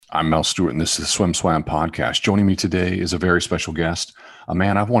I'm Mel Stewart, and this is the Swim Swam podcast. Joining me today is a very special guest, a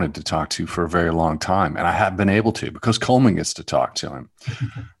man I've wanted to talk to for a very long time, and I have been able to because Coleman gets to talk to him.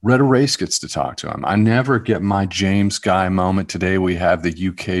 Retta Race gets to talk to him. I never get my James Guy moment. Today we have the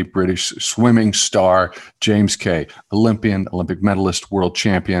UK British swimming star, James Kay, Olympian, Olympic medalist, world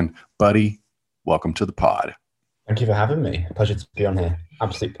champion. Buddy, welcome to the pod. Thank you for having me. Pleasure to be on here.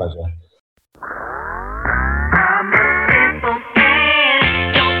 Absolute pleasure.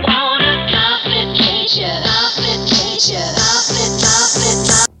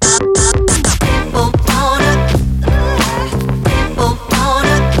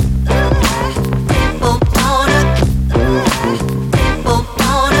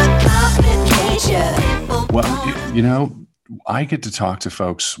 Well, you know, I get to talk to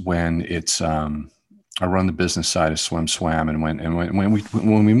folks when it's I run the business side of Swim Swam, and when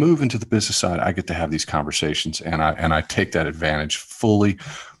we move into the business side, I get to have these conversations, and I take that advantage fully.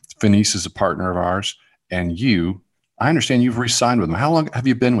 Fenice is a partner of ours, and I understand you've re-signed with them. How long have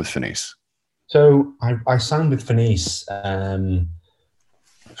you been with Fenice? So I signed with Fenice. I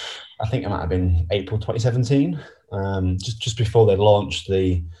think it might have been April 2017, just before they launched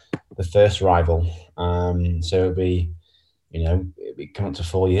the first rival. So it'll be coming up to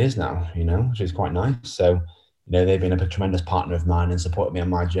 4 years now, which is quite nice. So, they've been a tremendous partner of mine and supported me on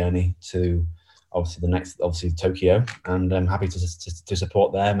my journey to obviously Tokyo, and I'm happy to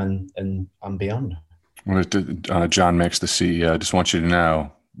support them and beyond. Well, John Mix, the CEO, just want you to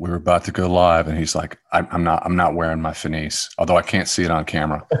know we're about to go live, and he's like, I'm not wearing my Fenice, although I can't see it on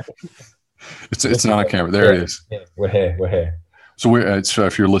camera. It's not on camera. There it is. Yeah, we're here. So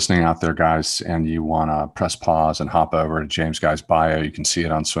if you're listening out there, guys, and you want to press pause and hop over to James Guy's bio, you can see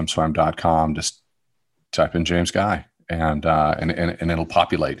it on swimswam.com. Just type in James Guy, and it'll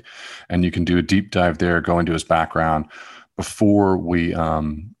populate, and you can do a deep dive there, go into his background. Before we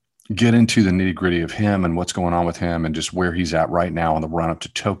get into the nitty gritty of him and what's going on with him and just where he's at right now on the run up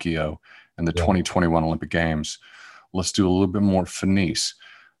to Tokyo and the 2021 Olympic Games, let's do a little bit more Fenice.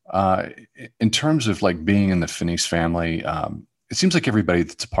 In terms of like being in the Fenice family, it seems like everybody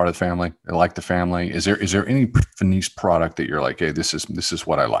that's a part of the family, they like the family. Is there any Fenice product that you're like, hey, this is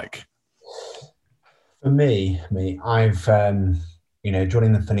what I like? For me, I've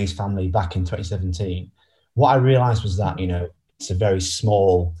joining the Fenice family back in 2017. What I realized was that it's a very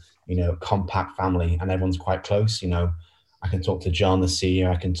small, compact family, and everyone's quite close. I can talk to John, the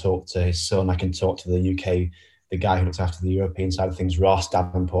CEO. I can talk to his son. I can talk to the UK, the guy who looks after the European side of things, Ross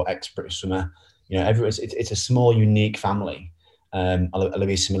Davenport, ex-British swimmer. It's a small, unique family.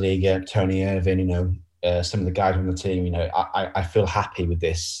 Olivia Similiga, Tony Irvin, some of the guys on the team. I feel happy with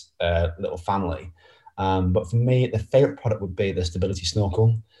this little family. But for me, the favorite product would be the Stability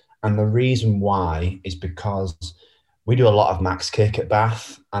Snorkel. And the reason why is because we do a lot of max kick at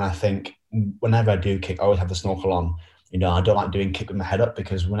Bath. And I think whenever I do kick, I always have the snorkel on. I don't like doing kick with my head up,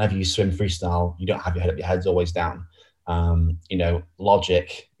 because whenever you swim freestyle, you don't have your head up, your head's always down.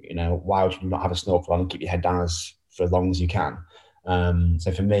 Logic, why would you not have a snorkel on and keep your head down for as long as you can?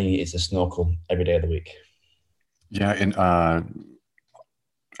 So for me, it's a snorkel every day of the week. Yeah. And I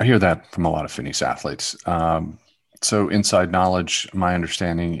hear that from a lot of Fenice athletes. So inside knowledge, my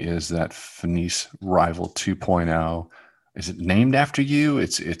understanding is that Fenice Rival 2.0, is it named after you?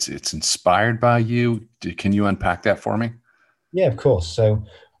 It's inspired by you. Can you unpack that for me? Yeah, of course. So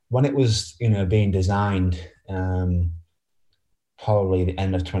when it was, being designed, probably the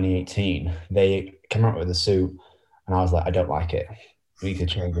end of 2018, they came out with a suit, and I was like, I don't like it. We need to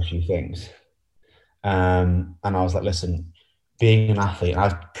change a few things. And I was like, listen, being an athlete, and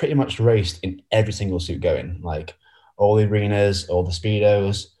I've pretty much raced in every single suit going, like all the arenas, all the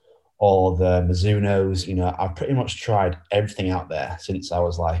Speedos, all the Mizunos. I've pretty much tried everything out there since I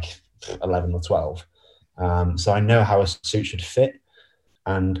was like 11 or 12. So I know how a suit should fit.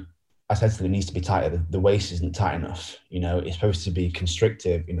 And I said to them, it needs to be tighter. The waist isn't tight enough. It's supposed to be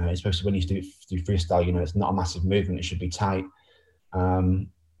constrictive. It's supposed to, when you do freestyle, it's not a massive movement. It should be tight. And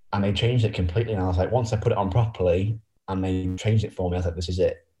they changed it completely. And I was like, once I put it on properly and they changed it for me, I was like, this is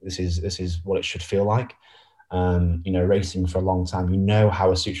it. This is what it should feel like. Racing for a long time,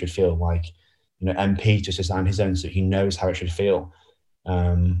 how a suit should feel like. MP just designed his own suit. He knows how it should feel.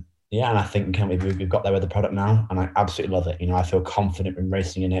 And I think we've got there with the product now, and I absolutely love it. I feel confident in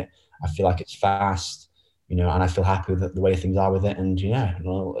racing in it. I feel like it's fast, and I feel happy with the way things are with it. And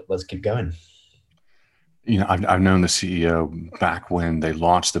let's keep going. I've known the CEO back when they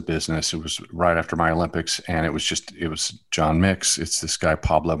launched the business. It was right after my Olympics, and it was John Mix. It's this guy,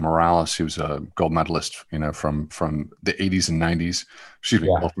 Pablo Morales, who's a gold medalist, from the 80s and 90s. Excuse me,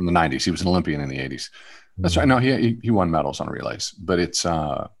 well, from the 90s. He was an Olympian in the 80s. That's right. No, he won medals on relays, but it's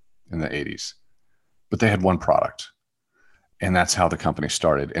in the 80s, but they had one product. And that's how the company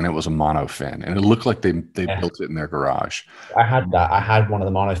started. And it was a monofin. And it looked like they built it in their garage. I had that. I had one of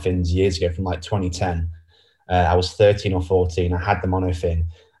the monofins years ago from like 2010. I was 13 or 14. I had the monofin.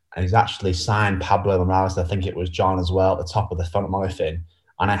 And he's actually signed Pablo Morales. I think it was John as well, at the top of the front monofin.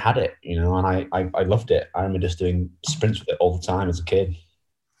 And I had it, you know, and I loved it. I remember just doing sprints with it all the time as a kid.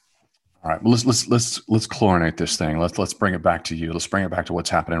 All right, well, let's chlorinate this thing. Let's bring it back to you. Let's bring it back to what's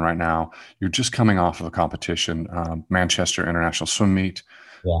happening right now. You're just coming off of a competition, Manchester International Swim Meet.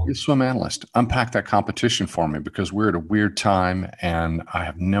 Yeah. You're a swim analyst. Unpack that competition for me, because we're at a weird time, and I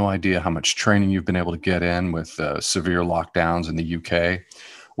have no idea how much training you've been able to get in with severe lockdowns in the UK.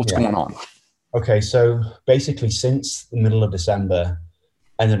 What's going on? Okay, so basically, since the middle of December,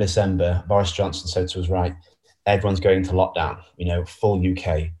 end of December, Boris Johnson said to us, right, everyone's going into lockdown. You know, full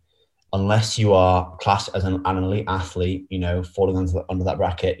UK. Unless you are classed as an elite athlete, you know, falling under that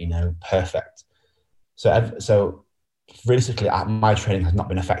bracket, you know, perfect. So realistically, my training has not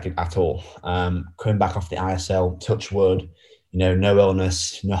been affected at all. Coming back off the ISL, touch wood, you know, no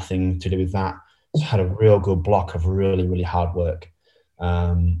illness, nothing to do with that. Just had a real good block of really, really hard work.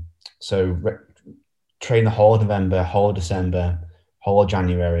 Train the whole of November, whole of December, whole of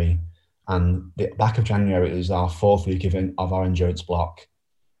January. And the back of January is our 4th week of our endurance block.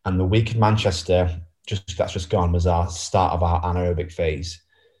 And the week in Manchester, that's just gone, was our start of our anaerobic phase.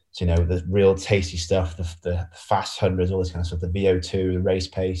 So, you know, the real tasty stuff, the fast hundreds, all this kind of stuff, the VO2, the race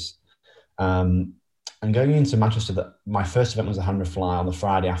pace. And going into Manchester, my first event was a 100 fly on the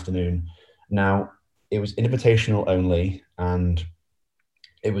Friday afternoon. Now, it was invitational only, and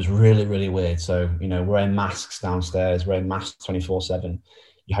it was really, really weird. So, you know, wearing masks downstairs, wearing masks 24/7.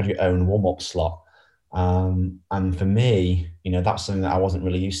 You had your own warm-up slot. And for me, you know, that's something that I wasn't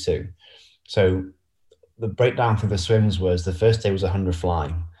really used to. So the breakdown for the swims was, the first day was 100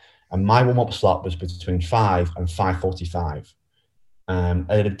 fly, and my warm-up slot was between 5 and 5:45.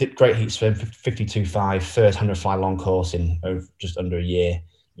 I did a great heat swim, 52.5, first 100 fly long course in just under a year.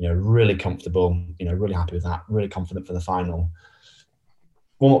 You know, really comfortable, you know, really happy with that, really confident for the final.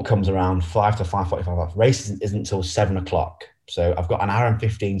 Warm-up comes around 5 to 5:45. Race isn't until 7 o'clock. So I've got an hour and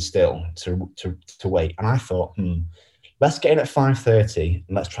 15 still to wait. And I thought, let's get in at 5:30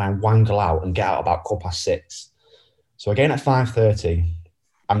 and let's try and wangle out and get out about 6:15. So again at 5:30,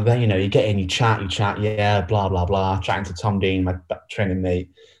 and then, you know, you get in, you chat, yeah, blah, blah, blah, chatting to Tom Dean, my training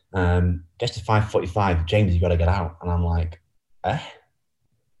mate. Gets to 5:45, James, you got to get out. And I'm like,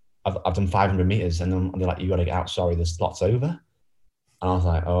 I've done 500 meters. And then they're like, you got to get out. Sorry, the slot's over. And I was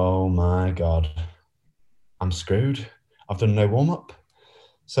like, oh my God, I'm screwed. I've done no warm-up.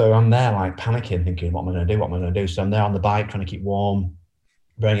 So I'm there like panicking, thinking, what am I going to do? So I'm there on the bike trying to keep warm.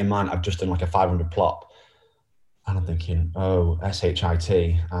 Bearing in mind, I've just done like a 500 plop. And I'm thinking, oh,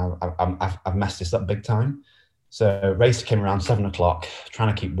 SHIT, I've messed this up big time. So race came around 7 o'clock,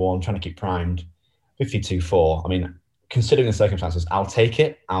 trying to keep warm, trying to keep primed. 52.4. I mean, considering the circumstances, I'll take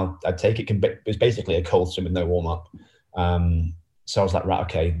it. I'd take it. It's basically a cold swim with no warm-up. So I was like, right,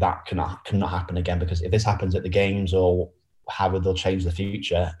 okay, that cannot happen again, because if this happens at the games or however they'll change the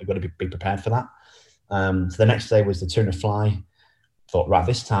future, I've got to be prepared for that. So the next day was the 200 fly. Thought, right,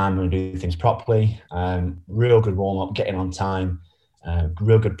 this time I'm going to do things properly. Real good warm-up, getting on time,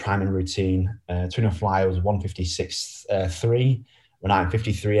 real good priming routine. 200 fly was 156.3. Went out in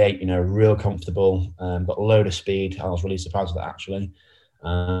 53.8, you know, real comfortable, got a load of speed. I was really surprised with that, actually.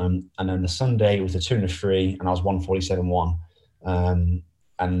 And then the Sunday was the 200 free, and I was 147.1.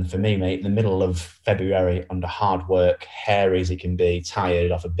 And for me, mate, in the middle of February, under hard work, hairy as it can be,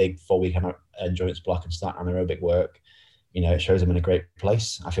 tired off a big 4-week endurance block and start anaerobic work, you know, it shows I'm in a great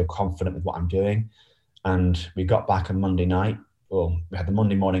place. I feel confident with what I'm doing. And we got back on Monday night. Well, we had the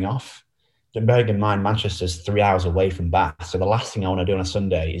Monday morning off. Bearing in mind, Manchester's 3 hours away from Bath. So the last thing I want to do on a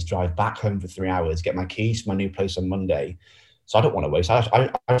Sunday is drive back home for 3 hours, get my keys to my new place on Monday. So I don't want to waste. I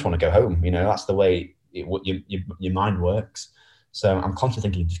just want to go home. You know, that's the way your mind works. So I'm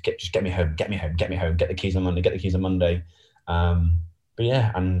constantly thinking, just get me home, get the keys on Monday, But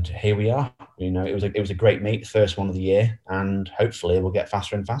yeah, and here we are. You know, it was a great meet, the first one of the year, and hopefully we'll get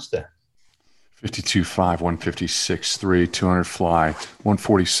faster and faster. 52.5, 156.3, 200 fly,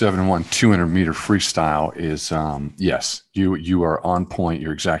 147.1, 200 meter freestyle is, yes, you are on point.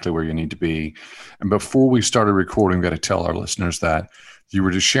 You're exactly where you need to be. And before we started recording, we got to tell our listeners that you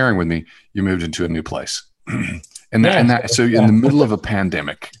were just sharing with me, you moved into a new place. So in the middle of a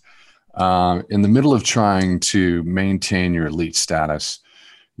pandemic, in the middle of trying to maintain your elite status,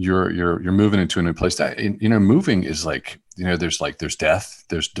 you're moving into a new place. That, you know, moving is like, you know, there's death,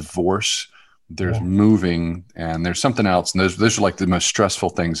 there's divorce, there's moving, and there's something else. And those are like the most stressful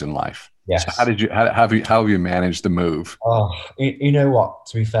things in life. Yes. So how have you managed the move? Oh, you know what?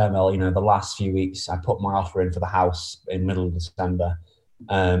 To be fair, Mel, the last few weeks I put my offer in for the house in middle of December.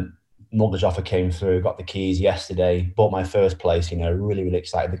 Mortgage offer came through, got the keys yesterday, bought my first place. Really, really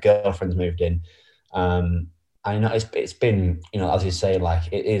excited. The girlfriend's moved in. I know it's been, as you say, like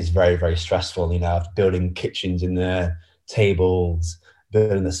it is very, very stressful. Building kitchens in there, tables,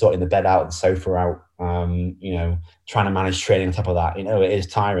 sorting the bed out, the sofa out. Trying to manage training on top of that. It is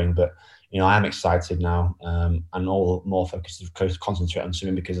tiring, but I am excited now, and all more focused to concentrate on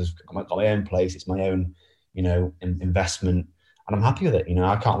swimming because I've got my own place. It's my own, investment, and I'm happy with it.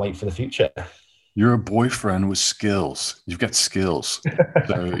 I can't wait for the future. You're a boyfriend with skills. You've got skills.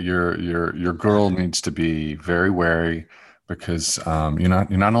 So your girl needs to be very wary because you're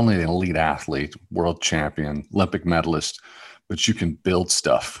not only an elite athlete, world champion, Olympic medalist, but you can build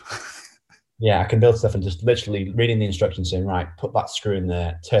stuff. Yeah, I can build stuff and just literally reading the instructions saying, right, put that screw in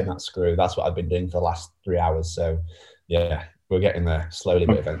there, turn that screw. That's what I've been doing for the last 3 hours. So yeah, we're getting there slowly,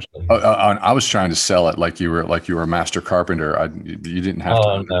 but eventually. I was trying to sell it like you were a master carpenter. You didn't have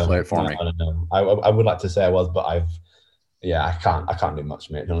to play it for me. No. I would like to say I was, but I can't do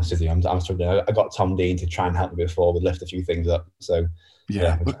much, mate. To be honest with you, I'm struggling. I got Tom Dean to try and help me before. We lift a few things up. So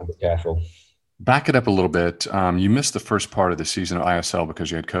yeah, I'm trying to be careful. Back it up a little bit. You missed the first part of the season of ISL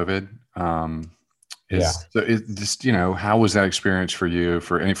because you had COVID. So how was that experience for you?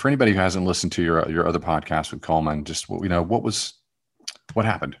 For anybody who hasn't listened to your other podcast with Coleman, just what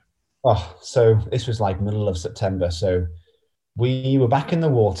happened? Oh, so this was like middle of September. So we were back in the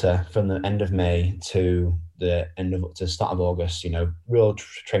water from the end of May to the start of August.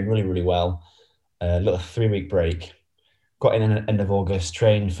 Trained really, really well. A little 3-week break. Got in at the end of August,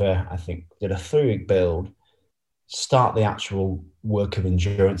 trained for, I think, did a 3-week build, start the actual work of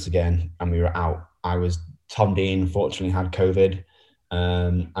endurance again, and we were out. Tom Dean, fortunately, had COVID,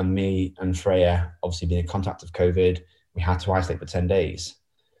 and me and Freya, obviously being in contact of COVID, we had to isolate for 10 days.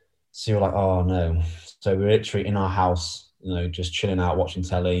 So you're like, oh no. So we were literally in our house, just chilling out, watching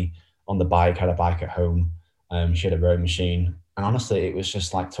telly, on the bike, had a bike at home. She had a rowing machine. And honestly, it was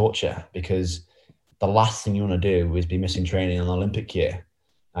just like torture because the last thing you want to do is be missing training in an Olympic year.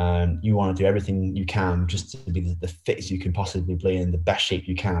 You want to do everything you can just to be the fittest you can possibly be in the best shape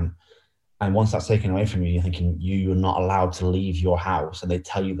you can. And once that's taken away from you, you're thinking you're not allowed to leave your house. And they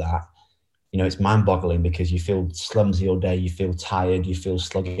tell you that, it's mind boggling because you feel slumsy all day. You feel tired. You feel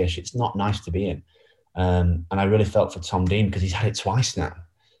sluggish. It's not nice to be in. And I really felt for Tom Dean because he's had it twice now.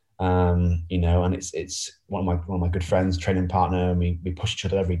 And it's one of my good friends, training partner, and we push each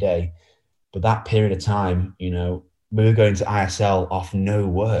other every day. But that period of time, we were going to ISL off no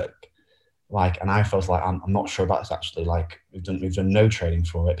work. And I felt like, I'm not sure about this actually. We've done no training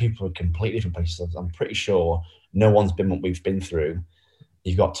for it. People are completely different places. I'm pretty sure no one's been what we've been through.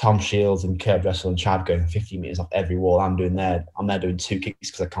 You've got Tom Shields and Kerr Dressel and Chad going 50 meters off every wall. I'm there doing 2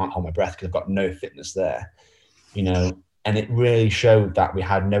 kicks because I can't hold my breath because I've got no fitness there. And it really showed that we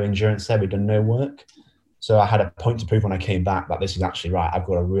had no endurance there. We'd done no work. So I had a point to prove when I came back that this is actually right. I've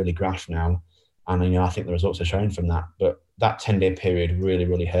got a really grasp now. And, I think the results are showing from that. But that 10-day period really,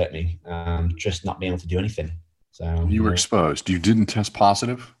 really hurt me. Just not being able to do anything. So you were exposed. You didn't test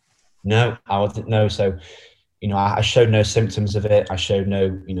positive? No, I wasn't. No. So, I showed no symptoms of it. I showed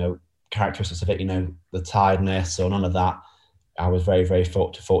no, characteristics of it, the tiredness or none of that. I was very, very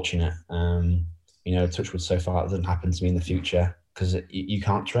fortunate. Touch wood so far, it doesn't happen to me in the future because you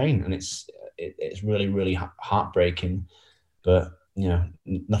can't train. And it's really, really heartbreaking. But,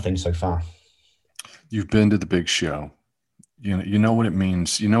 nothing so far. You've been to the big show. You know what it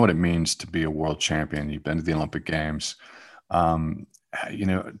means. You know what it means to be a world champion. You've been to the Olympic Games.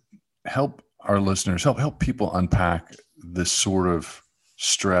 Help our listeners, help people unpack this sort of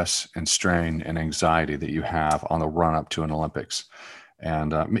stress and strain and anxiety that you have on the run up to an Olympics.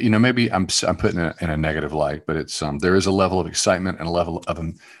 And maybe I'm putting it in a negative light, but it's there is a level of excitement and a level of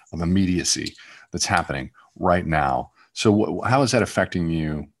immediacy that's happening right now. So how is that affecting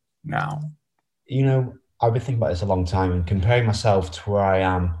you now? I've been thinking about this a long time, and comparing myself to where I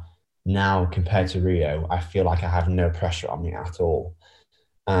am now compared to Rio, I feel like I have no pressure on me at all.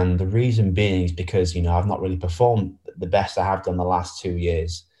 And the reason being is because, I've not really performed the best I have done the last 2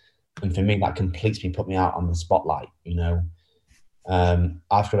 years. And for me, that completely put me out on the spotlight, I've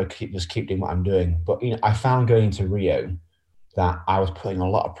got to keep doing what I'm doing. But, I found going to Rio that I was putting a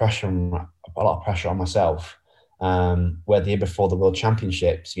lot of pressure on myself. Where the year before the World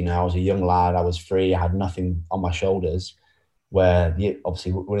Championships, I was a young lad, I was free, I had nothing on my shoulders. Where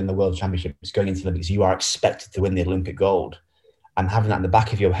obviously winning the World Championships, going into the Olympics, you are expected to win the Olympic gold. and having that in the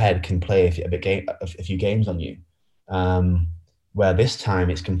back of your head can play a few games on you. Where this time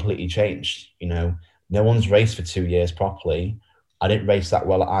it's completely changed. You know, no one's raced for 2 years properly. I didn't race that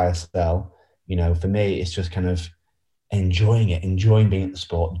well at ISL. You know, for me, it's just kind of enjoying it, enjoying being at the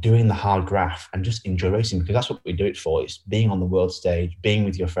sport, doing the hard graft, and just enjoy racing, because that's what we do it for. It's being on the world stage, being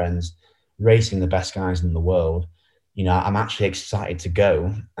with your friends, racing the best guys in the world. You know, I'm actually excited to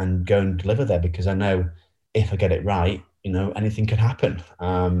go and deliver there, because I know if I get it right, you know, anything could happen.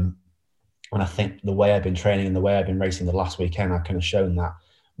 And I think the way I've been training and the way I've been racing the last weekend, I've kind of shown that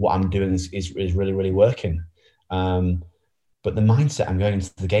what I'm doing is really, really working. But the mindset I'm going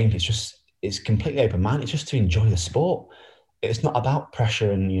into the game, it's completely open mind. It's just to enjoy the sport. It's not about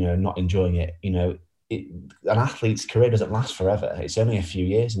pressure and, you know, not enjoying it. You know, an athlete's career doesn't last forever. It's only a few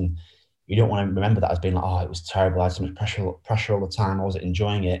years, and you don't want to remember that as being like, oh, it was terrible. I had so much pressure all the time. I wasn't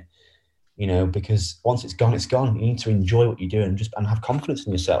enjoying it. You know, because once it's gone, it's gone. You need to enjoy what you do and have confidence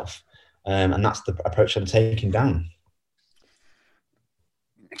in yourself. And that's the approach I'm taking down.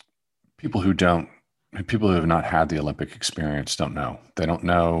 People who have not had the Olympic experience don't know. They don't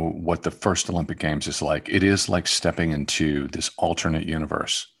know what the first Olympic Games is like. It is like stepping into this alternate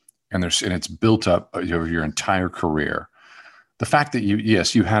universe, and it's built up over your entire career. The fact that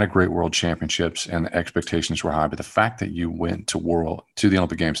you had a great World Championships and the expectations were high, but the fact that you went to the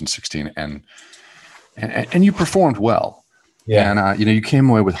Olympic Games in 2016 and you performed well, and you know, you came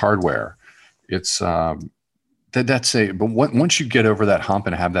away with hardware. It's but once you get over that hump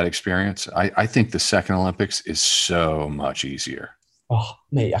and have that experience, I think the second Olympics is so much easier. Oh,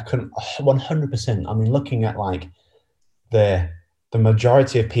 mate, I couldn't 100%. I mean, looking at like the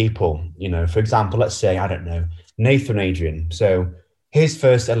majority of people, you know, for example, let's say, I don't know, Nathan Adrian. So his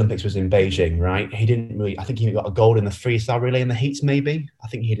first Olympics was in Beijing, right? I think he got a gold in the freestyle relay in the heats, maybe. I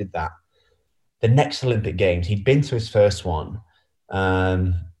think he did that. The next Olympic Games, he'd been to his first one,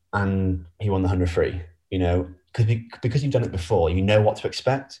 and he won the 100 free, you know, because you've done it before, you know what to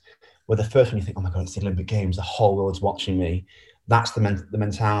expect. Where the first one you think, oh my God, it's the Olympic Games, the whole world's watching me. That's the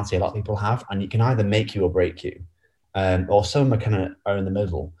mentality a lot of people have, and it can either make you or break you, or some are in the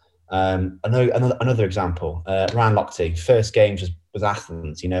middle. Another example, Ryan Lochte, first games was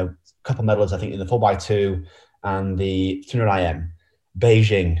Athens, you know, a couple of medals, I think, in the 4x2 and the 200 IM.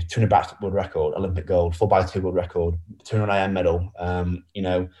 Beijing, 200 back world record, Olympic gold, 4x2 world record, 200 IM medal.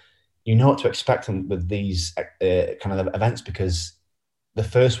 You know what to expect with these kind of events, because the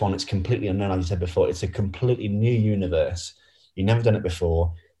first one, it's completely unknown, like you said before. It's a completely new universe. You've never done it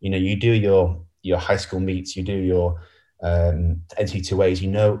before. You know, you do your high school meets, you do your NC2As,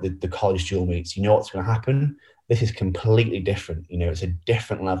 you know, the college dual meets, you know what's going to happen. This is completely different. You know, it's a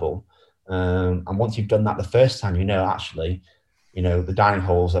different level. And once you've done that the first time, you know, actually, you know, the dining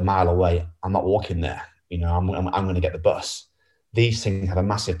hall's a mile away. I'm not walking there. You know, I'm going to get the bus. These things have a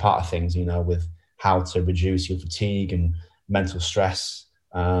massive part of things, you know, with how to reduce your fatigue and mental stress.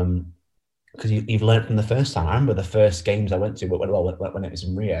 Because you've learned from the first time. I remember the first games I went to, when it was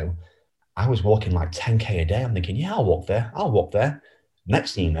in Rio, I was walking like 10K a day. I'm thinking, yeah, I'll walk there.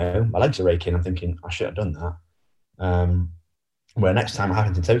 Next thing you know, my legs are aching. I'm thinking, I should have done that. Where next time it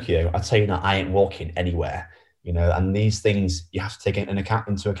happens in Tokyo, I'd say, I ain't walking anywhere. You know, and these things you have to take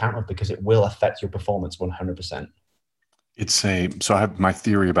into account of, because it will affect your performance 100%. So I have my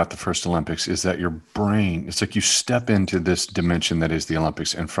theory about the first Olympics is that your brain, it's like you step into this dimension that is the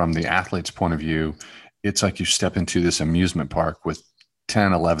Olympics. And from the athlete's point of view, it's like you step into this amusement park with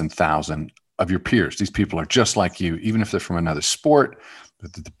 10, 11,000 of your peers. These people are just like you, even if they're from another sport,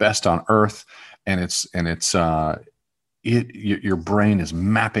 they're the best on earth. And your brain is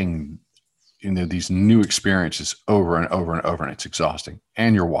mapping, you know, these new experiences over and over and over, and it's exhausting,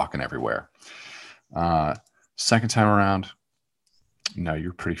 and you're walking everywhere. Second time around, no,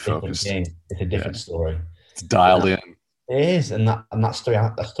 you're pretty focused. It's a different story. It's dialed in. It is, and that story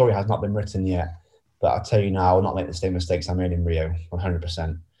has not been written yet. But I'll tell you now, I will not make the same mistakes I made in Rio,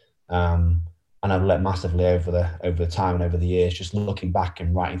 100%. And I've learned massively over the time and over the years, just looking back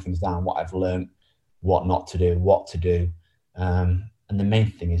and writing things down, what I've learned, what not to do, what to do. And the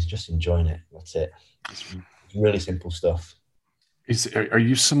main thing is just enjoying it. That's it. It's really simple stuff. Are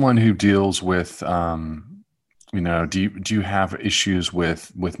you someone who deals with, you know, do you have issues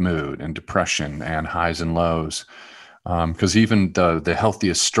with mood and depression and highs and lows? Because even the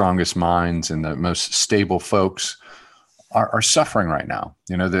healthiest, strongest minds and the most stable folks are suffering right now.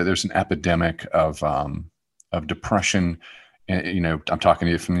 You know, there's an epidemic of depression. You know, I'm talking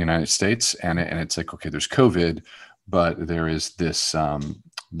to you from the United States, and it's like, okay, there's COVID, but there is this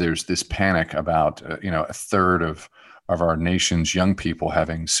there's this panic about you know, a third of our nation's young people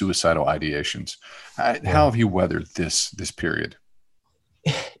having suicidal ideations. How have you weathered this period?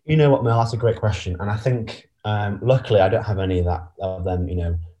 You know what, Mel? That's a great question, and I think luckily I don't have any of that of them.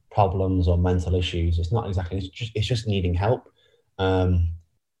 Problems or mental issues. It's not exactly. It's just needing help. Um,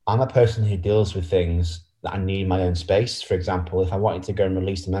 I'm a person who deals with things that I need my own space. For example, if I wanted to go and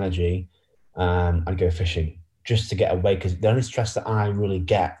release some energy, I'd go fishing just to get away because the only stress that I really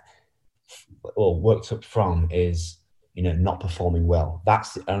get or worked up from is not performing well.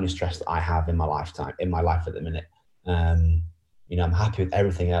 That's the only stress that I have in my lifetime, in my life at the minute. Um, I'm happy with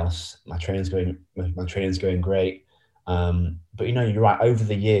everything else. My training's going great. But you're right. Over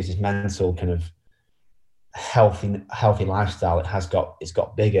the years, this mental kind of healthy lifestyle, it's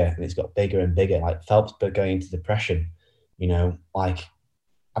got bigger and it's got bigger and bigger. Like Phelps, but going into depression. Like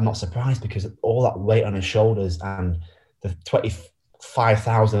I'm not surprised because all that weight on his shoulders and the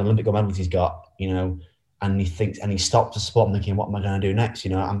 25,000 Olympic gold medals he's got, and he stopped the sport and thinking, what am I going to do next?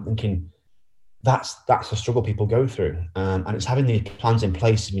 I'm thinking that's a struggle people go through. And it's having these plans in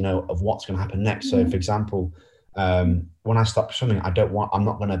place, of what's going to happen next. So for example, when I stop swimming, I'm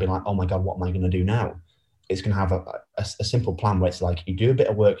not going to be like, oh my God, what am I going to do now? It's going to have a simple plan where it's like, you do a bit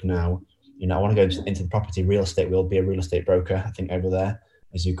of work now, I want to go into the property real estate. We'll be a real estate broker, I think, over there,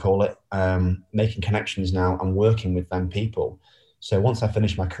 as you call it, making connections now and working with them people. So once I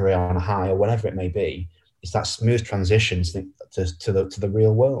finish my career on a high or whatever it may be, it's that smooth transition to the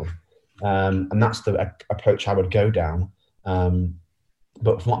real world. And that's the approach I would go down.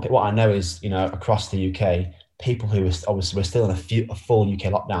 But from what I know is, across the UK, people who are obviously we're still in a full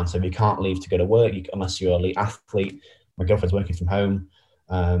UK lockdown, so we can't leave to go to work unless you're an elite athlete. My girlfriend's working from home.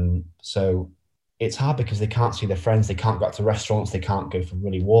 So it's hard because they can't see their friends, they can't go out to restaurants, they can't go for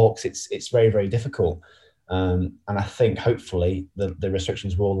really walks. It's very, very difficult. And I think hopefully the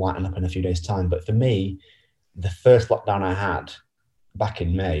restrictions will lighten up in a few days' time. But for me, the first lockdown I had back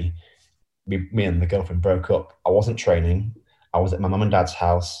in May, me and my girlfriend broke up. I wasn't training. I was at my mum and dad's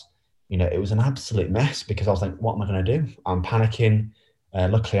house. It was an absolute mess because I was like, what am I going to do? I'm panicking.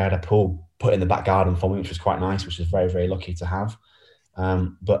 Luckily, I had a pool put in the back garden for me, which was quite nice, which was very, very lucky to have.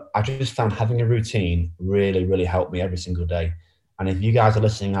 But I just found having a routine really, really helped me every single day. And if you guys are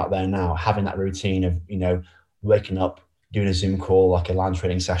listening out there now, having that routine of, waking up, doing a Zoom call, like a land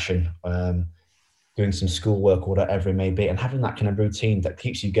training session, doing some schoolwork or whatever it may be, and having that kind of routine that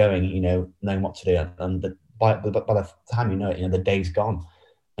keeps you going, knowing what to do. And by the time you know it, the day's gone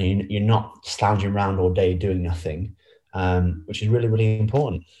and you're not slouching around all day doing nothing, which is really, really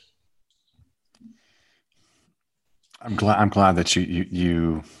important. I'm glad that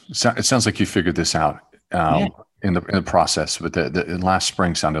you it sounds like you figured this out in the process, but the last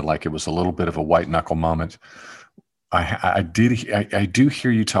spring sounded like it was a little bit of a white knuckle moment. I do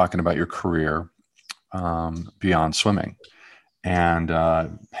hear you talking about your career beyond swimming, and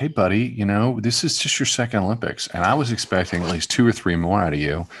hey buddy, this is just your second Olympics, and I was expecting at least 2 or 3 more out of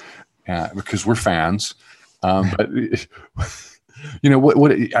you because we're fans. But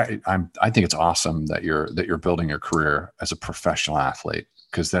I think it's awesome that you're building your career as a professional athlete,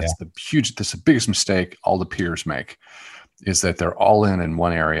 because that's that's the biggest mistake all the peers make, is that they're all in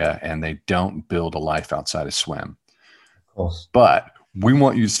one area and they don't build a life outside of swim. Of course. But we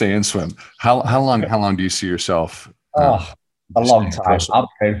want you to stay in swim. How long do you see yourself? A long time. I'll be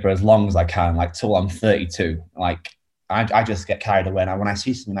going for as long as I can, like till I'm 32. Like I just get carried away. And when I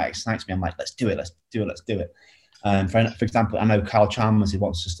see something that excites me, I'm like, let's do it. For example, I know Kyle Chalmers, who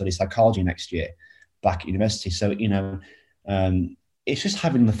wants to study psychology next year back at university. So, it's just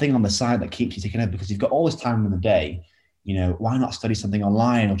having the thing on the side that keeps you ticking over, because you've got all this time in the day. Why not study something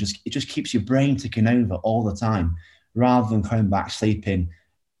online, or it just keeps your brain ticking over all the time, rather than coming back, sleeping,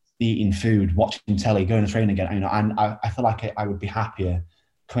 eating food, watching telly, going to train again. And I feel like I would be happier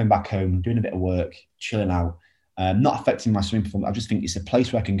coming back home, doing a bit of work, chilling out, not affecting my swimming performance. I just think it's a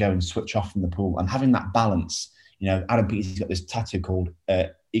place where I can go and switch off from the pool, and having that balance. Adam Peaty's got this tattoo called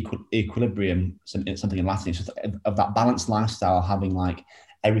equilibrium, something in Latin. It's just of that balanced lifestyle, having like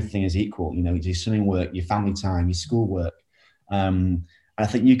everything is equal. Your swimming work, your family time, your school work. And I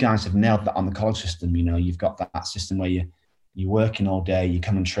think you guys have nailed that on the college system. You've got that system where you're working all day, you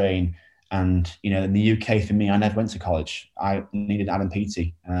come and train. And, in the UK, for me, I never went to college. I needed Adam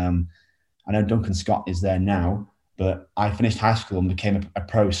Peaty. I know Duncan Scott is there now, but I finished high school and became a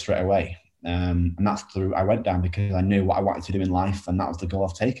pro straight away. And that's I went down because I knew what I wanted to do in life, and that was the goal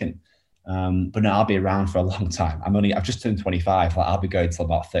I've taken. But no, I'll be around for a long time. I've just turned 25. I'll be going till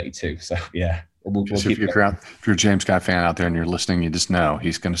about 32. So yeah. If you're a James Guy fan out there and you're listening, you just know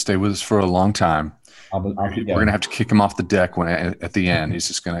he's going to stay with us for a long time. I'll keep We're gonna going. have to kick him off the deck when at the end.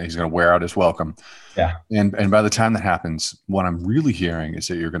 He's gonna wear out his welcome. Yeah. And by the time that happens, what I'm really hearing is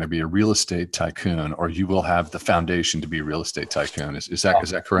that you're going to be a real estate tycoon, or you will have the foundation to be a real estate tycoon. Is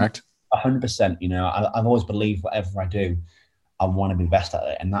that correct? 100%. You know, I've always believed whatever I do, I want to be best at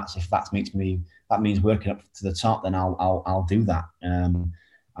it, and if that means working up to the top, then I'll do that. And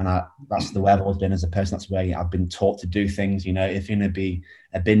that's the way I've always been as a person. That's the way I've been taught to do things. You know, if you're going to be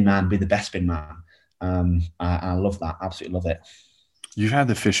a bin man, be the best bin man. I love that. Absolutely love it. You've had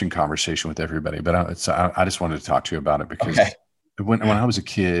the fishing conversation with everybody, but I just wanted to talk to you about it because when I was a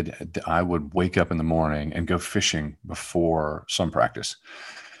kid, I would wake up in the morning and go fishing before swim practice.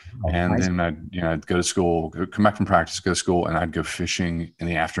 And Nice. then I'd go to school, come back from practice, go to school, and I'd go fishing in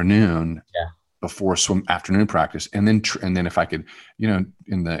the afternoon Yeah. before swim afternoon practice. And then if I could, in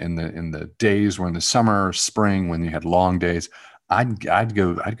the days where in the summer, spring, when you had long days, I'd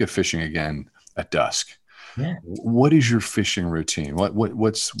go fishing again at dusk. Yeah. What is your fishing routine? What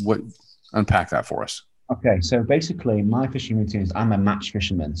unpack that for us? Okay, so basically, my fishing routine is I'm a match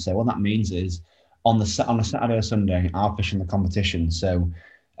fisherman. So what that means is on a Saturday or Sunday, I'll fish in the competition. So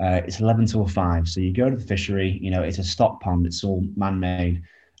it's 11 till 5. So you go to the fishery. You know, it's a stock pond. It's all man-made,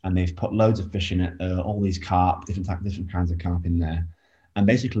 and they've put loads of fish in it. All these carp, different kinds of carp in there. And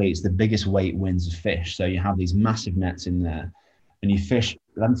basically, it's the biggest weight wins of fish. So you have these massive nets in there, and you fish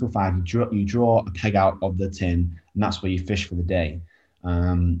 11 till 5. You draw a peg out of the tin, and that's where you fish for the day.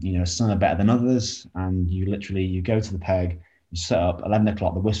 You know, some are better than others, and you go to the peg, you set up 11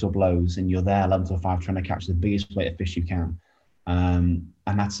 o'clock, the whistle blows, and you're there 11 till 5 trying to catch the biggest weight of fish you can. And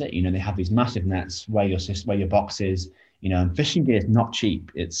that's it. You know, they have these massive nets where your box is. You know, and fishing gear is not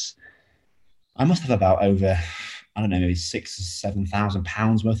cheap. I must have about over, I don't know, maybe 6,000 or 7,000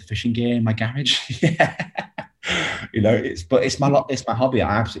 pounds worth of fishing gear in my garage. Yeah. You know, it's my hobby.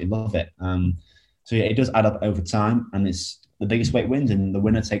 I absolutely love it. So yeah, it does add up over time, and it's the biggest weight wins, and the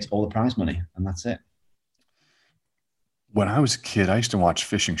winner takes all the prize money, and that's it. When I was a kid, I used to watch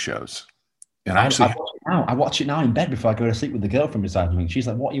fishing shows, and I watch it now. I watch it now in bed before I go to sleep with the girlfriend beside me. She's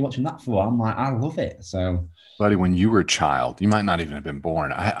like, "What are you watching that for?" I'm like, "I love it." So, buddy, when you were a child, you might not even have been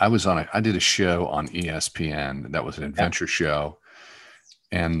born. I did a show on ESPN that was an adventure show,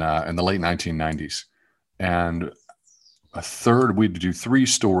 and in the late 1990s, and we'd do 3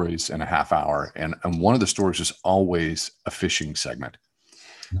 stories in a half hour, and one of the stories was always a fishing segment.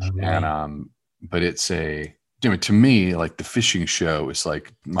 really. And but to me, like, the fishing show is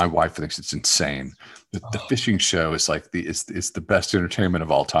like, my wife thinks it's insane. The fishing show is like it's the best entertainment of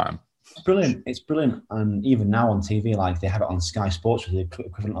all time. Brilliant. It's brilliant. And even now on TV, like they have it on Sky Sports, with the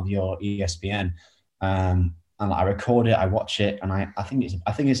equivalent of your ESPN. And I record it, I watch it, and I think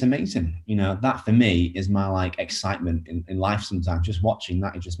it's amazing. You know, that for me is my like excitement in life sometimes. Just watching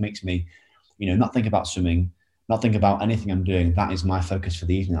that, it just makes me, you know, not think about swimming, not think about anything I'm doing. That is my focus for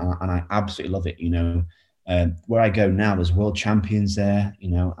the evening, and I absolutely love it. You know, where I go now, there's world champions there, you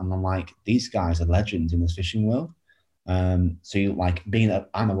know, and I'm like, these guys are legends in this fishing world. So you like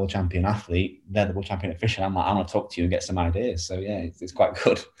I'm a world champion athlete, they're the world champion at fishing. I'm like, I want to talk to you and get some ideas. So yeah, it's quite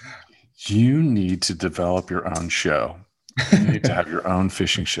good. You need to develop your own show. You need to have your own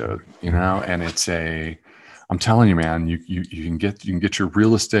fishing show, you know, and I'm telling you, man, you can get your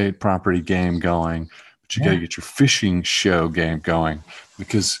real estate property game going, but you got to get your fishing show game going,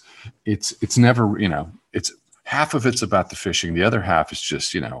 because it's never, you know, it's half of it's about the fishing. The other half is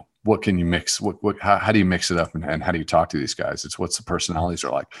just, you know, what can you mix? How do you mix it up, and how do you talk to these guys? It's what's the personalities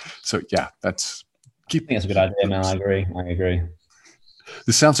are like. So yeah, I think that's a good idea, man. I agree.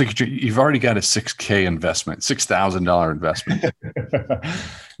 This sounds like you've already got a $6,000 investment, $6,000 investment.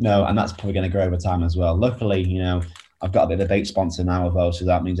 No, and that's probably going to grow over time as well. Luckily, you know, I've got a bit of a bait sponsor now as well, so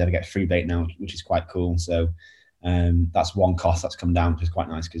that means I get free bait now, which is quite cool. So that's one cost that's come down, which is quite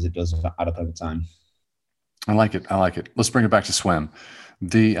nice because it does add up over time. I like it. Let's bring it back to swim.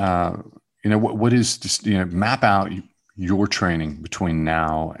 You know, what is just, you know, map out your training between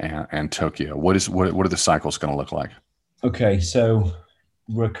now and Tokyo. What are the cycles going to look like? Okay, so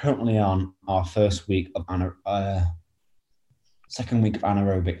we're currently on our second week of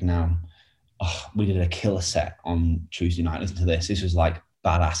anaerobic now. Oh, we did a killer set on Tuesday night. Listen to this. This was like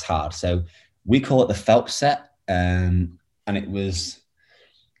badass hard. So we call it the Phelps set, and it was,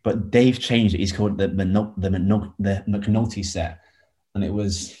 but Dave changed it. He's called it the McNulty set, and it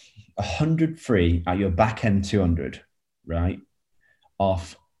was 100 free at your back end 200, right,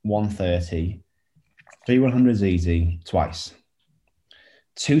 off 130, 3 100s easy twice,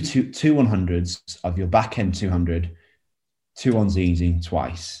 two 100s of your back end 200, 2 ones easy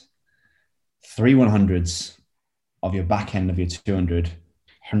twice, 3 100s of your back end of your 200,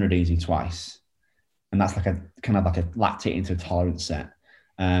 100 easy twice, and that's like a kind of like a lactate into a tolerance set.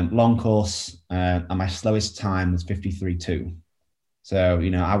 Long course, and my slowest time was 53.2. So, you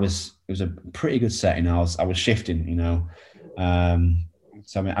know, it was a pretty good set. You know, I was shifting, you know.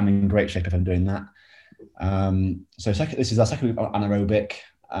 So I'm in great shape if I'm doing that. This is our second week on anaerobic.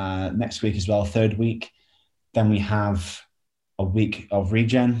 Next week as well, third week. Then we have a week of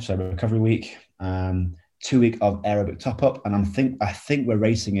regen, so recovery week. 2 week of aerobic top up, and I think we're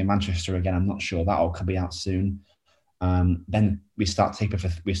racing in Manchester again. I'm not sure, that all could be out soon. Then we start taper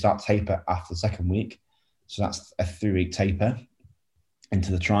after the second week, so that's a 3-week taper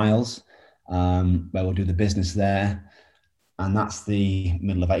into the trials, where we'll do the business there, and that's the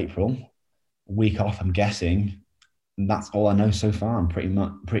middle of April. Week off, I'm guessing. And that's all I know so far. I'm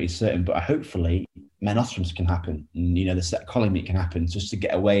pretty certain, but hopefully Men Ostrums can happen, and you know the set collie meet can happen, just to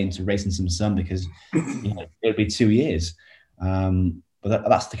get away into racing some sun, because you know, it'll be 2 years. But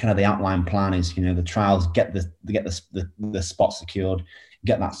that's the kind of the outline plan is, you know, the trials, get the spot secured,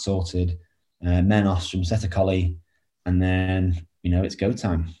 get that sorted, Men Ostrom, set a collie, and then you know it's go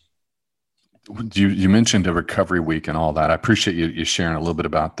time. You mentioned a recovery week and all that. I appreciate you sharing a little bit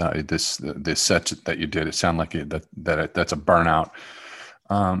about that. This set that you did. It sounded like that's a burnout.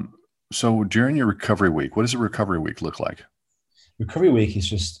 So during your recovery week, what does a recovery week look like? Recovery week is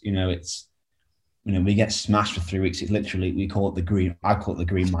just, you know, we get smashed for 3 weeks. It's literally, I call it the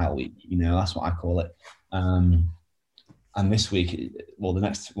green mile week. You know, that's what I call it. And this week,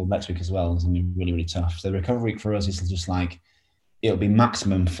 next week as well is going to be really, really tough. So the recovery week for us is just like, it'll be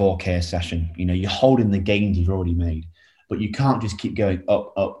maximum 4K session. You know, you're holding the gains you've already made, but you can't just keep going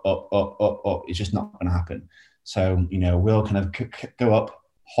up, up, up, up, up, up. It's just not going to happen. So, you know, we'll kind of go up,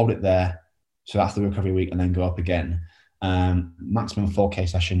 hold it there. So that's the recovery week, and then go up again. Maximum 4K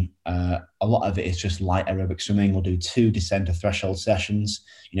session. A lot of it is just light aerobic swimming. We'll do 2 descent to threshold sessions,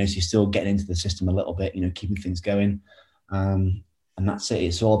 you know, so you're still getting into the system a little bit, you know, keeping things going. And that's it.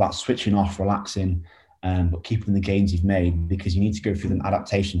 It's all about switching off, relaxing, but keeping the gains you've made, because you need to go through them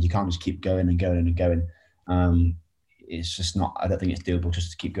adaptations. You can't just keep going and going and going. It's just not, I don't think it's doable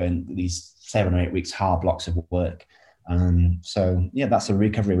just to keep going these 7 or 8 weeks, hard blocks of work. So yeah, that's a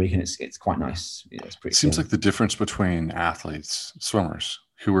recovery week, and it's quite nice. It's pretty. Seems like the difference between athletes, swimmers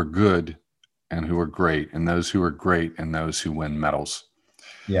who are good and who are great, and those who are great and those who win medals,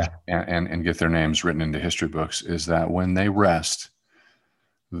 yeah, and get their names written into history books, is that when they rest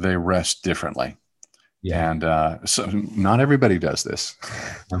differently. Yeah. And so not everybody does this.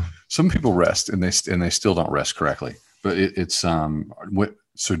 Some people rest and they still don't rest correctly. But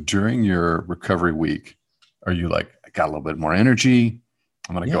so during your recovery week, are you like, I got a little bit more energy,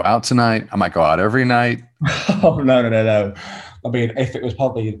 I'm going to go out tonight, I might go out every night? Oh, no. I mean, if it was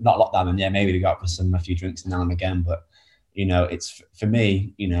probably not lockdown, then yeah, maybe to go out for a few drinks now and again. But, you know, it's, for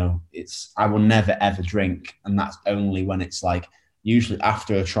me, you know, I will never, ever drink. And that's only when it's like, usually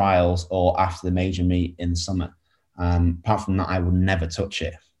after a trials or after the major meet in the summer. Apart from that, I will never touch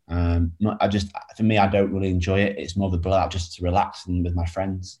it. For me, I don't really enjoy it. It's more of a blowout just to relax and with my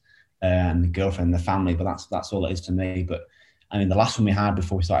friends and the girlfriend and the family. But that's all it is to me. But I mean, the last one we had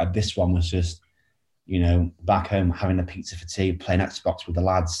before we started this one was just, you know, back home having a pizza for tea, playing Xbox with the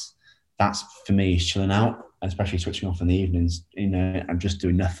lads. That's for me is chilling out, especially switching off in the evenings. You know, I'm just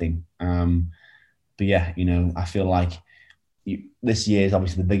doing nothing. But yeah, you know, I feel like this year is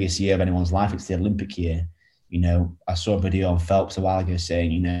obviously the biggest year of anyone's life. It's the Olympic year. You know, I saw a video on Phelps a while ago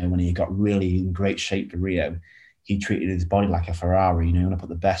saying, you know, when he got really in great shape for Rio, he treated his body like a Ferrari. You know, you want to put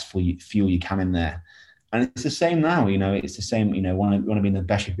the best fuel you can in there. And it's the same now. You know, it's the same. You know, want to be in the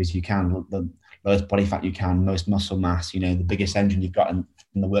best shape as you can, the lowest body fat you can, most muscle mass. You know, the biggest engine you've got in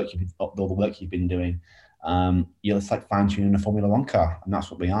the work all the work you've been doing. It's like fine tuning a Formula One car, and that's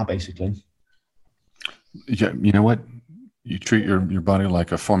what we are basically. Yeah, you know what? You treat your body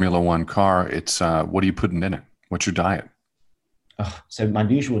like a Formula One car. It's what are you putting in it? What's your diet? So my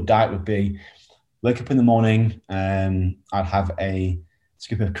usual diet would be wake up in the morning. I'd have a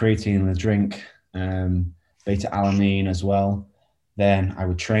scoop of creatine in a drink, beta alanine as well. Then I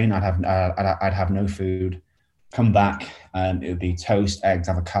would train. I'd have no food. Come back. It would be toast, eggs,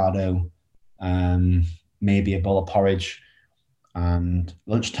 avocado, maybe a bowl of porridge. And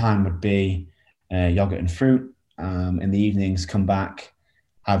lunchtime would be yogurt and fruit. In the evenings, come back,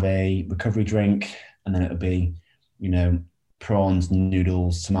 have a recovery drink, and then it would be, you know, prawns,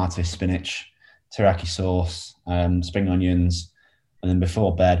 noodles, tomato, spinach, teriyaki sauce, spring onions, and then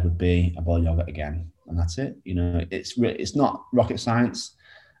before bed would be a bowl of yogurt again, and that's it. You know, it's not rocket science.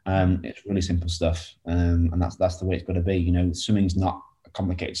 It's really simple stuff, and that's the way it's got to be. You know, swimming's not a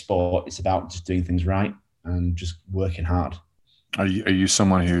complicated sport. It's about just doing things right and just working hard. Are you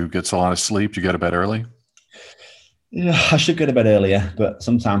someone who gets a lot of sleep? Do you go to bed early? Yeah, I should go to bed earlier, but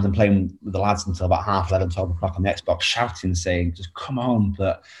sometimes I'm playing with the lads until about half 11, 12 o'clock on the Xbox, shouting, saying, just come on.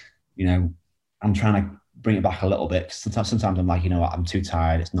 But, you know, I'm trying to bring it back a little bit. Sometimes I'm like, you know what, I'm too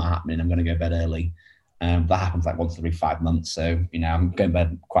tired. It's not happening. I'm going to go to bed early. That happens like once every 5 months. So, I'm going to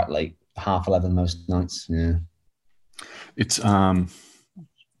bed quite late, half 11 most nights. Yeah. It's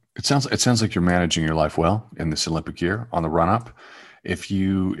it sounds like you're managing your life well in this Olympic year on the run up. If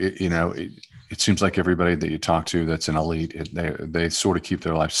you it, you know it seems like everybody that you talk to that's an elite, they sort of keep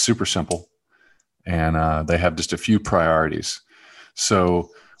their life super simple, and they have just a few priorities. So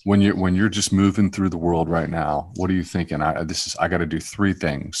when you're just moving through the world right now, what are you thinking? I got to do three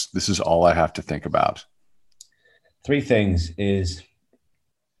things. This is all I have to think about. Three things is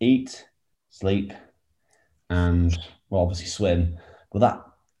eat, sleep, and well, obviously swim. But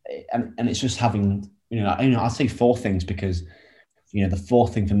and it's just having, I'll say four things because the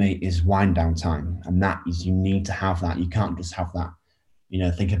fourth thing for me is wind down time, and that is you need to have that. You can't just have that,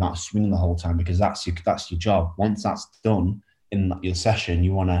 think about swimming the whole time because that's your job. Once that's done in your session,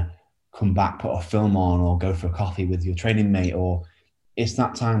 you want to come back, put a film on, or go for a coffee with your training mate, or it's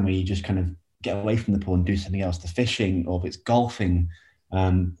that time where you just kind of get away from the pool and do something else, the fishing, or if it's golfing,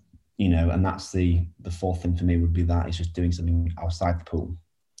 and that's the fourth thing for me would be that it's just doing something outside the pool.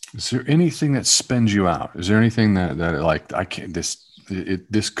 Is there anything that spins you out? Is there anything that like I can't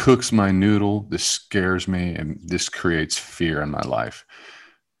this cooks my noodle, this scares me, and this creates fear in my life?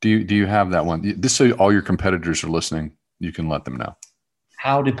 Do you have that one? This so all your competitors are listening, you can let them know.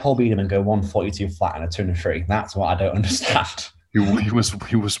 How did Paul Biederman go 142 flat and a 203? That's what I don't understand. He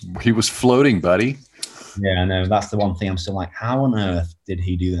was floating, buddy. Yeah, I know. That's the one thing I'm still like, how on earth did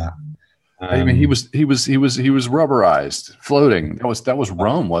he do that? I mean, he was rubberized, floating. That was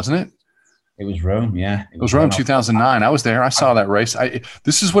Rome, wasn't it? It was Rome, yeah. It was Rome 2009. I was there. I saw that race.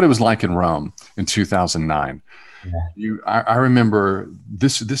 This is what it was like in Rome in 2009. Yeah. I remember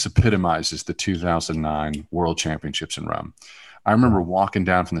this. This epitomizes the 2009 World Championships in Rome. I remember walking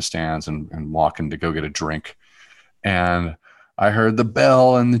down from the stands and walking to go get a drink, and I heard the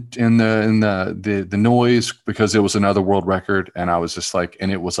bell and the noise because it was another world record, and I was just like,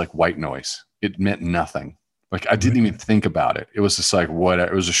 and it was like white noise. It meant nothing. Like I didn't even think about it. It was just like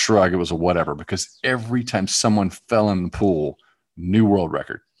whatever. It was a shrug. It was a whatever. Because every time someone fell in the pool, new world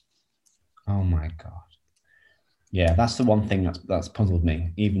record. Oh my God. Yeah, that's the one thing that's puzzled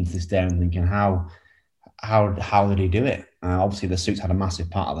me even to this day. I'm thinking how did he do it? Obviously, the suits had a massive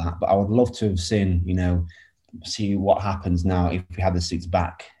part of that, but I would love to have seen, see what happens now if we had the suits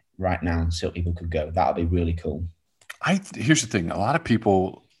back right now and so people could go. That would be really cool. Here's the thing: a lot of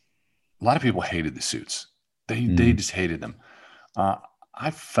people hated the suits. They just hated them. I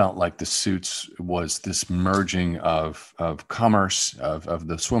felt like the suits was this merging of commerce, of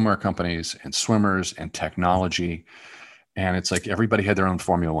the swimwear companies and swimmers and technology. And it's like everybody had their own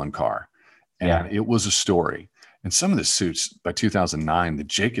Formula One car. And It was a story. And some of the suits by 2009, the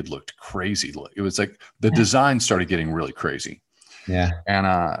jacket looked crazy. It was like the design started getting really crazy. Yeah.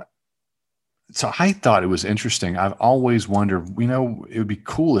 And so I thought it was interesting. I've always wondered, it would be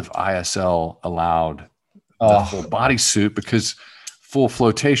cool if ISL allowed the full bodysuit because full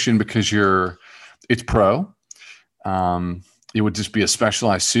flotation because it's pro. It would just be a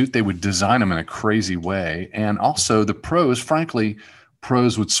specialized suit. They would design them in a crazy way. And also the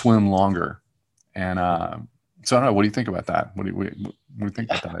pros would swim longer. And so I don't know. What do you think about that? What do you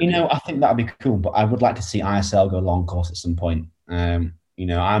think about that idea? I think that would be cool, but I would like to see ISL go long course at some point. I'm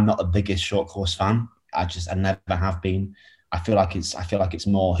not the biggest short course fan. I never have been. I feel like it's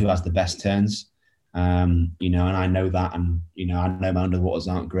more who has the best turns. And I know that, and I know my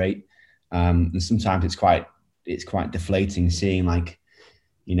underwaters aren't great. And sometimes it's quite deflating seeing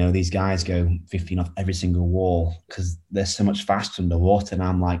these guys go 15 off every single wall because they're so much faster underwater. And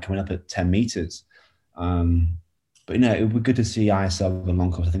I'm like coming up at 10 meters. But it would be good to see ISL go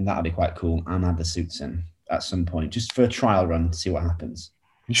long course. I think that'd be quite cool and add the suits in at some point just for a trial run to see what happens.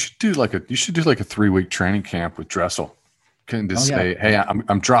 You should do like a 3-week training camp with Dressel. Can just say, hey,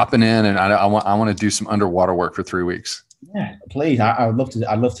 I'm dropping in and I want to do some underwater work for 3 weeks. Yeah, please. I'd love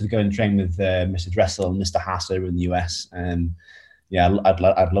to go and train with Mr. Dressel and Mr. Haas over in the US. I'd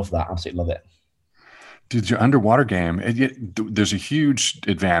love that. Absolutely love it. Dude, your underwater game, there's a huge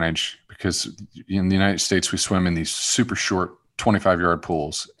advantage because in the United States, we swim in these super short 25-yard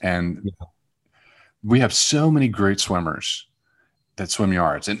pools. And we have so many great swimmers that swim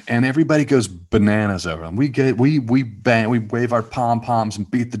yards, and everybody goes bananas over them. We bang, we wave our pom-poms and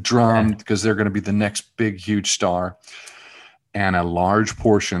beat the drum because they're going to be the next big, huge star. And a large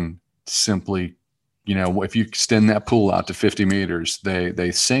portion simply you know, if you extend that pool out to 50 meters,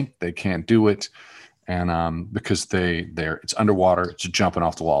 they sink, they can't do it. And because it's underwater, it's jumping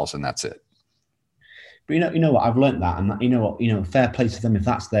off the walls, and that's it. But you know what? I've learned that, and you know what? Fair play to them. If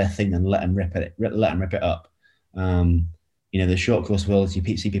that's their thing, then let them rip it up. The short course world,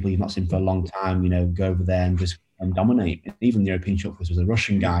 you see people you've not seen for a long time. Go over there and just dominate. Even the European short course was a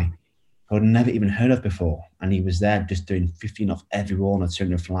Russian guy who I'd never even heard of before, and he was there just doing 15 off every wall on a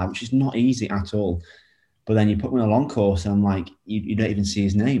 200 fly, which is not easy at all. But then you put me on a long course, and I'm like, you don't even see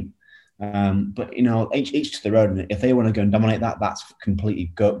his name. But each to their own. And if they want to go and dominate that, that's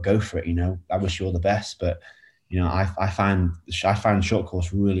completely go for it. I wish you all the best, but I find short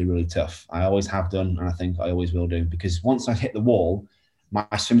course really, really tough. I always have done, and I think I always will do, because once I hit the wall, my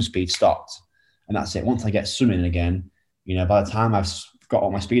swim speed stopped, and that's it. Once I get swimming again, by the time I've got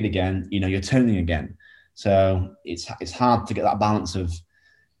all my speed again, you're turning again. So it's hard to get that balance of,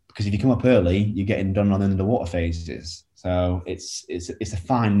 because if you come up early, you're getting done on the underwater phases. So it's a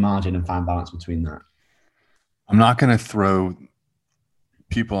fine margin and fine balance between that. I'm not going to throw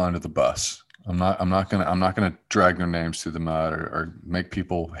people under the bus. I'm not going to drag their names through the mud or make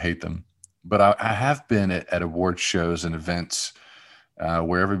people hate them. But I have been at award shows and events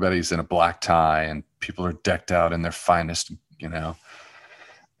where everybody's in a black tie and people are decked out in their finest,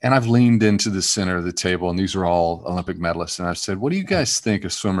 And I've leaned into the center of the table, and these are all Olympic medalists. And I've said, what do you guys think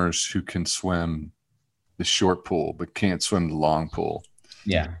of swimmers who can swim the short pool but can't swim the long pool?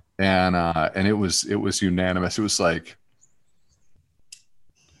 Yeah. And it was unanimous. It was like,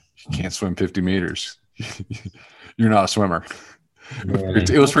 you can't swim 50 meters. You're not a swimmer. Really?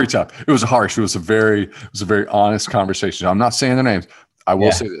 It was pretty tough. It was harsh. It was a very honest conversation. I'm not saying their names. I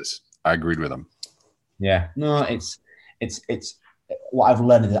will say this. I agreed with them. Yeah. No, it's what I've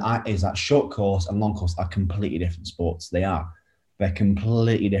learned is that short course and long course are completely different sports. They're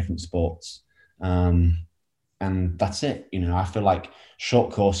completely different sports. And that's it. I feel like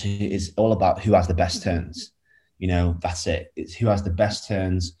short course is all about who has the best turns. That's it. It's who has the best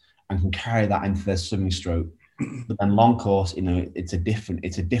turns and can carry that into their swimming stroke. But then long course, it's a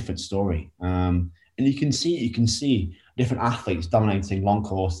different story. And you can see different athletes dominating long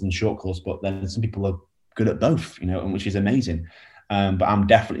course and short course, but then some people are good at both, which is amazing. But I'm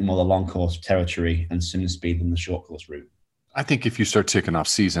definitely more the long course territory and swimming speed than the short course route. I think if you start ticking off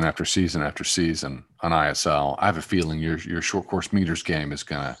season after season after season on ISL, I have a feeling your short course meters game is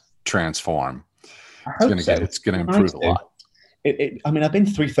going to transform. It's going to improve a lot. I've been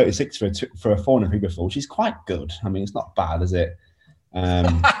 336 for a 400 before, which is quite good. It's not bad, is it?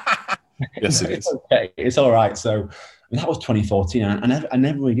 Yes, it is. Okay, it's all right. So that was 2014, and I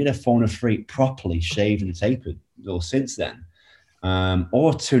never really did a 400 free properly shaved and tapered or since then,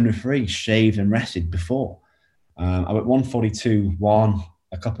 or 200 free shaved and rested before. I went 142.1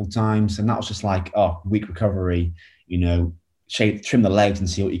 a couple times, and that was just like, weak recovery, trim the legs and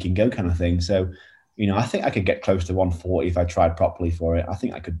see what you can go kind of thing. So, I think I could get close to 140 if I tried properly for it. I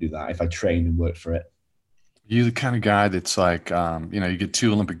think I could do that if I trained and worked for it. You the kind of guy that's like, you get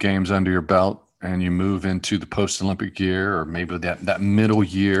 2 Olympic Games under your belt and you move into the post-Olympic year, or maybe that middle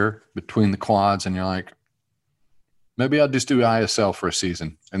year between the quads, and you're like, maybe I'll just do ISL for a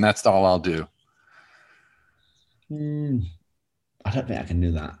season, and that's all I'll do. I don't think I can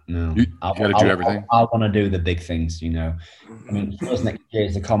do that. No, you got to do everything. I want to do the big things. First next year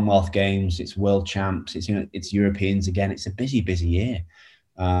is the Commonwealth Games. It's World Champs. It's Europeans again. It's a busy year.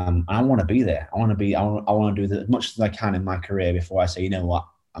 I want to be there. I want to do as much as I can in my career before I say, you know what,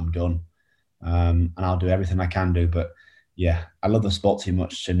 I'm done. And I'll do everything I can do. But yeah, I love the sport too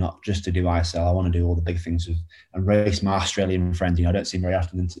much to not just to do ISL. I want to do all the big things and race my Australian friends. I don't see them very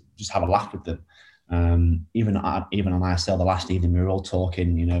often, and to just have a laugh with them. Even on ISL the last evening, we were all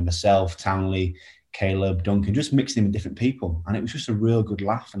talking, myself, Townley, Caleb, Duncan, just mixing with different people. And it was just a real good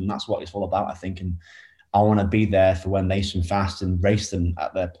laugh. And that's what it's all about, I think. And I want to be there for when they swim fast and race them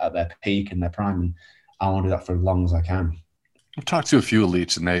at their peak and their prime. And I want to do that for as long as I can. I've talked to a few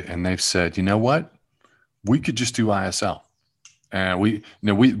elites, and they've said, you know what? We could just do ISL. And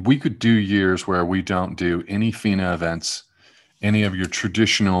we could do years where we don't do any FINA events, any of your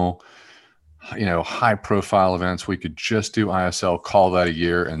traditional high profile events. We could just do ISL, call that a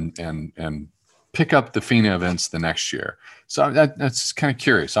year, and pick up the FINA events the next year. So that's kind of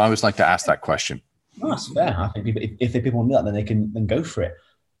curious. I always like to ask that question. Oh, that's fair. I think if people want to do that, then they can then go for it.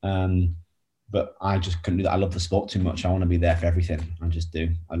 But I just couldn't do that. I love the sport too much. I want to be there for everything. I just do.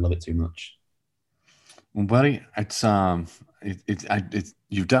 I love it too much. Well, buddy, it's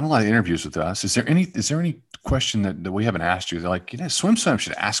you've done a lot of interviews with us. Is there any question that we haven't asked you? They're like, Swim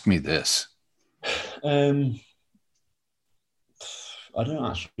should ask me this. I don't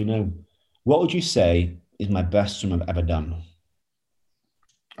actually know. What would you say is my best swim I've ever done?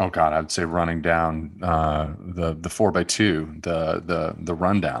 Oh God, I'd say running down the 4x2, the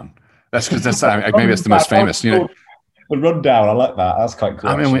rundown. That's because maybe that's the most famous. You know, The rundown, I like that. That's quite cool,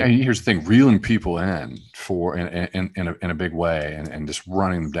 I mean, actually. here's the thing: reeling people in for in a big way, and just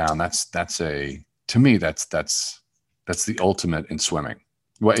running them down. That's a to me that's the ultimate in swimming.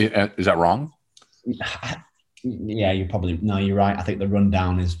 What is that wrong? Yeah, you're probably no, you're right. I think the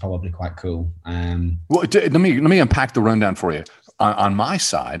rundown is probably quite cool. Well, let me unpack the rundown for you. On my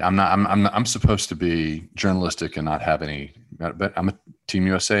side, I'm supposed to be journalistic and not have any, but I'm a Team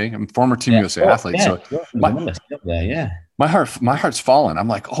USA. I'm a former Team Yeah, USA oh, athlete, yeah, so sure. my Up there, yeah, my heart's fallen. I'm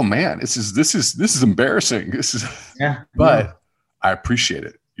like, oh man, this is embarrassing. This is, yeah, no, but I appreciate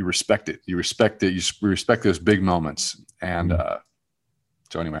it. You respect it. You respect it. You respect those big moments. And mm.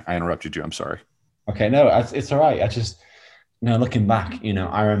 so anyway, I interrupted you. I'm sorry. Okay, no, it's all right. I just, looking back,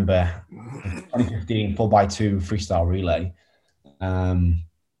 I remember the 2015 4x2 freestyle relay, um,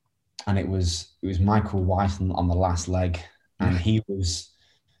 and it was Michael White on the last leg, and he was.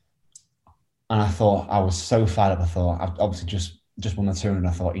 And I thought I was so fired up. I thought I've obviously just won the tour, and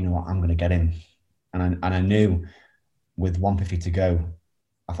I thought, you know what, I'm going to get him. And I knew with 150 to go,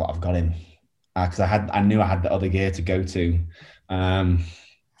 I thought I've got him because I knew I had the other gear to go to, um,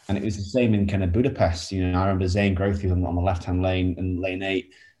 and it was the same in kind of Budapest. I remember Zane Grothy on the left hand lane in lane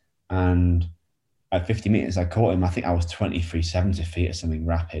 8, and at 50 meters I caught him. I think I was 23.70 feet or something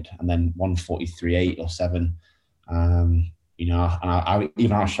rapid, and then 1:43.8 or 7. And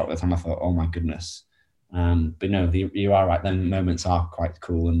even I was shocked at the time. I thought, oh my goodness. But no, you are right. Then moments are quite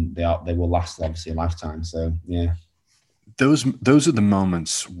cool, and they will last obviously a lifetime. So yeah, Those are the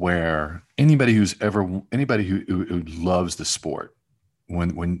moments where anybody who loves the sport,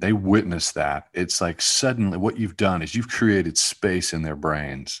 when they witness that, it's like suddenly what you've done is you've created space in their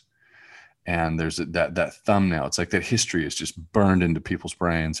brains, and there's that thumbnail. It's like that history is just burned into people's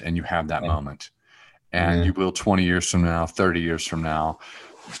brains, and you have that yeah, moment. And yeah. you will 20 years from now, 30 years from now,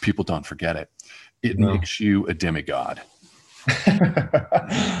 people don't forget it. It No. makes you a demigod.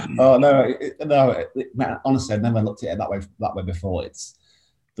 Oh no, no. Man, honestly, I've never looked at it that way before. It's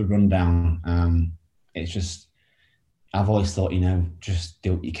the rundown. It's just I've always thought, just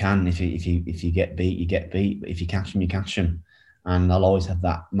do what you can. If you get beat, you get beat. But if you catch them, you catch them. And I'll always have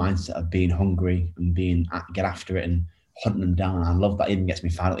that mindset of being hungry and get after it and hunting them down. And I love that. Even gets me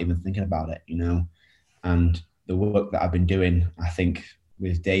fired up even thinking about it. And the work that I've been doing, I think,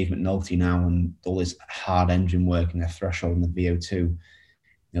 with Dave McNulty now and all this hard engine work and the threshold and the VO2,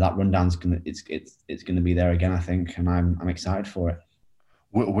 that rundown's gonna be there again, I think, and I'm excited for it.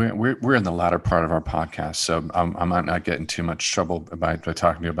 We're in the latter part of our podcast, so I might not get in too much trouble by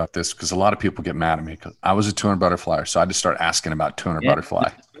talking to you about this because a lot of people get mad at me because I was a 200 butterflyer, so I just start asking about 200 Yeah, butterfly.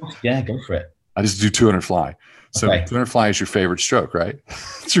 yeah, go for it. I just do 200 fly. So Okay. 200 fly is your favorite stroke, right?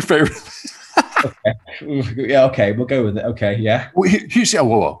 It's your favorite. Okay. Yeah. Okay. We'll go with it. Okay. Yeah. Well, here's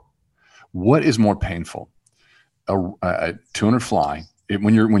whoa. What is more painful? A 200 fly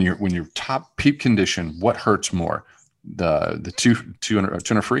when you're top peak condition. What hurts more? The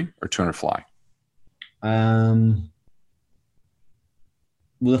 200 free or 200 fly? Well,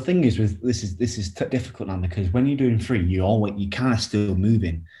 the thing is with this is difficult now because when you're doing free, you kind of still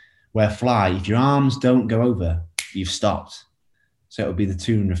moving. Where fly, if your arms don't go over, you've stopped. So it would be the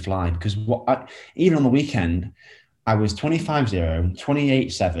 200 fly because even on the weekend, I was 25.0,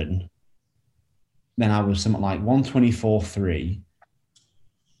 28.7. Then I was something like 124.3.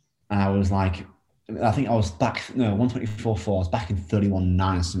 And I was like, I think I was back, no, 124.4. I was back in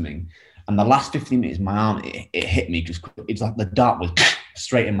 31.9 or something. And the last 15 minutes, my arm, it hit me just, it's like the dart was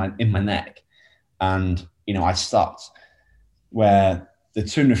straight in my neck. And, I stopped. Where the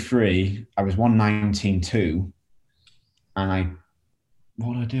 200 free, I was 119.2. And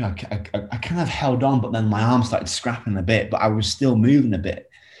what did I do? I kind of held on, but then my arm started scrapping a bit, but I was still moving a bit.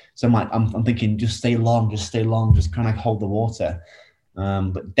 So I'm thinking, just stay long, just kind of hold the water.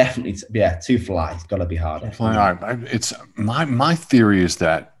 But definitely, yeah, 2 fly. It's got to be hard. It's my theory is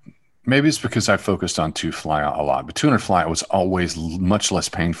that maybe it's because I focused on 2 fly a lot, but 200 fly was always much less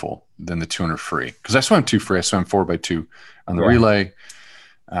painful than the 200 free because I swam 2 free. I swam 4x2 on the relay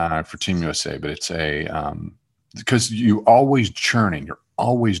for Team USA, but it's because you always churning, you're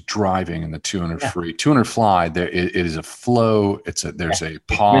always driving in the 200 free. 200 fly, it is a flow. There's a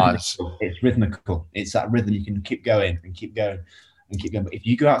pause. It's rhythmical. It's that rhythm. You can keep going and keep going and keep going. But if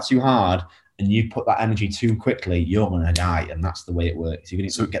you go out too hard and you put that energy too quickly, you're going to die. And that's the way it works. You're going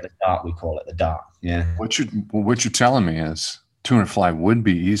to get the dart. We call it the dart. Yeah. What you're telling me is 200 fly would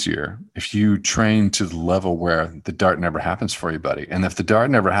be easier if you train to the level where the dart never happens for you, buddy. And if the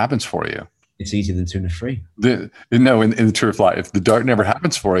dart never happens for you, it's easier than 200 free. No, in the 200 fly, if the dart never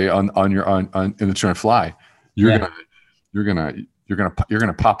happens for you on in the 200 fly, you're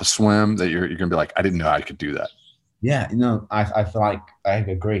gonna pop a swim that you're gonna be like, I didn't know I could do that. Yeah, no, I feel like I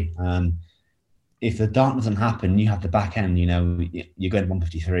agree. If the dart doesn't happen, you have the back end. You know, you're going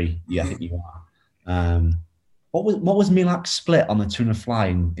 153. Yeah, I think you are. What was Milak's split on the 200 fly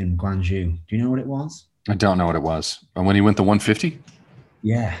in Gwangju? Do you know what it was? I don't know what it was. And when he went the 150?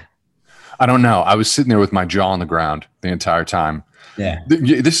 Yeah. I don't know. I was sitting there with my jaw on the ground the entire time. Yeah.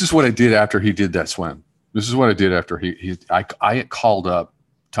 This is what I did after he did that swim. This is what I did after I called up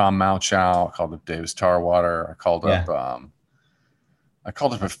Tom Malchow, I called up Davis Tarwater, I called up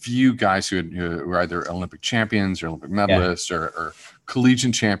a few guys who were either Olympic champions or Olympic medalists or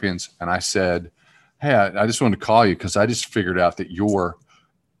collegiate champions, and I said, hey, I just wanted to call you because I just figured out that you're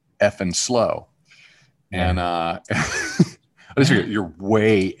effing slow. Yeah. And I just figured you're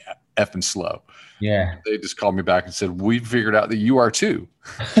way effing slow. Yeah. They just called me back and said, we figured out that you are too.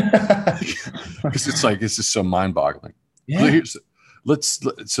 Because it's just so mind boggling. Yeah. Let's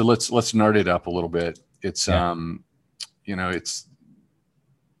nerd it up a little bit. It's, I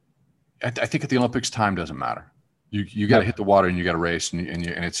think at the Olympics, time doesn't matter. You got to hit the water and you got to race and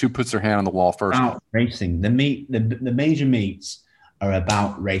it's who puts their hand on the wall first. About racing. The major meets are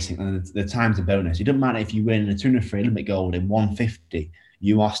about racing, and the time's a bonus. It doesn't matter if you win a 200 free Olympic gold in 150.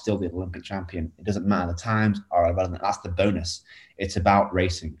 You are still the Olympic champion. It doesn't matter. The times are irrelevant. That's the bonus. It's about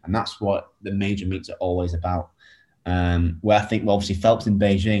racing, and that's what the major meets are always about. Where I think, well, obviously Phelps in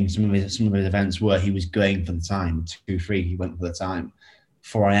Beijing, some of his events where he was going for the time. 2-3, he went for the time.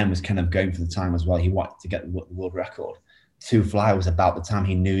 4am was kind of going for the time as well. He wanted to get the world record. 2 fly was about the time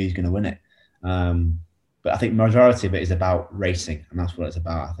he knew he was going to win it. But I think majority of it is about racing, and that's what it's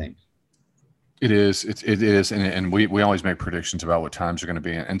about, I think. It is. It is. And we always make predictions about what times are going to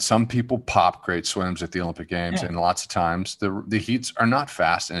be. And some people pop great swims at the Olympic Games. Yeah. And lots of times the heats are not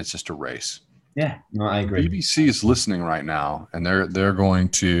fast and it's just a race. Yeah, no, I agree. BBC is listening right now, and they're going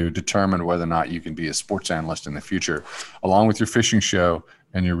to determine whether or not you can be a sports analyst in the future, along with your fishing show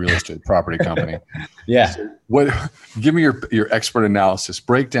and your real estate property company. Yeah. So give me your expert analysis.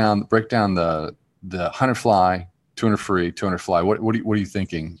 Break down the 100 fly, 200 free, 200 fly. What are you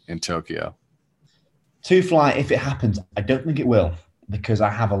thinking in Tokyo? 2 fly, if it happens, I don't think it will, because I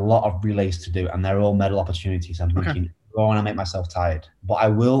have a lot of relays to do, and they're all medal opportunities. I'm thinking, I want to make myself tired, but I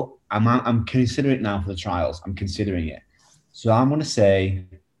will. I'm considering it now for the trials. I'm considering it. So I'm going to say,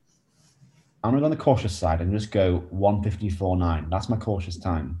 I'm going to go on the cautious side and just go 154.9. That's my cautious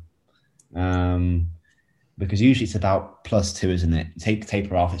time. Because usually it's about +2, isn't it? Take the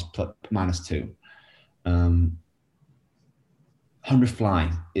taper off, it's -2. 100 fly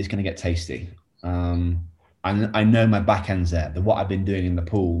is going to get tasty. I know my back end's there. What I've been doing in the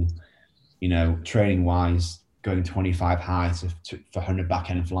pool, training wise, going 25 high for 100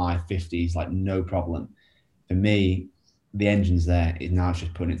 back end fly, 50s, like no problem. For me, the engine's there. Now it's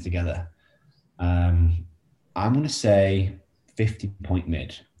just putting it together. I'm going to say 50-point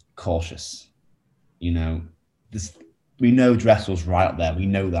mid, cautious. We know Dressel's right up there. We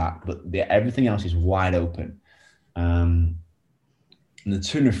know that, but everything else is wide open. And the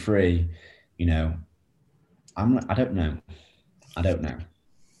 200 free, I don't know.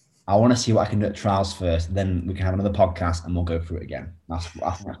 I want to see what I can do at trials first. Then we can have another podcast and we'll go through it again. That's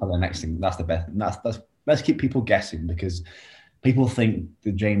the next thing. That's the best. Let's keep people guessing, because people think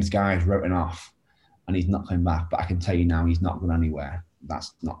the James guy is written off and he's not coming back. But I can tell you now, he's not going anywhere.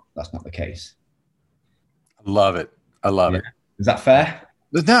 That's not the case. I love it. Is that fair?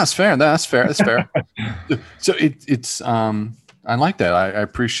 No, that's fair. That's fair. So it's I like that. I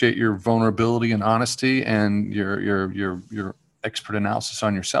appreciate your vulnerability and honesty and your expert analysis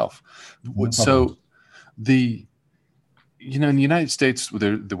on yourself. So in the United States,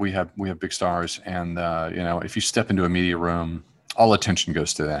 we have big stars, and if you step into a media room, all attention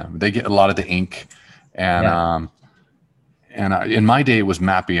goes to them. They get a lot of the ink, and in my day it was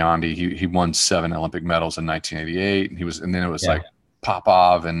Matt Biondi. He won 7 Olympic medals in 1988, and then it was like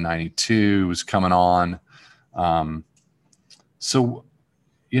Popov in 92 was coming on. So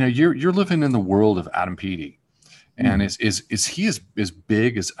you're living in the world of Adam Peaty. And is he as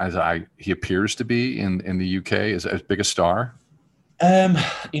big as he appears to be in the UK, as big a star?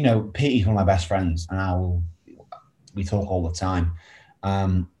 Pete's one of my best friends, and we talk all the time.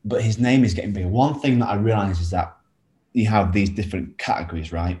 But his name is getting bigger. One thing that I realize is that you have these different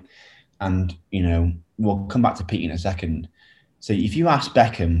categories, right? And we'll come back to Pete in a second. So if you ask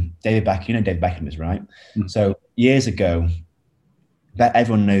Beckham, David Beckham, David Beckham is right. Mm-hmm. So years ago,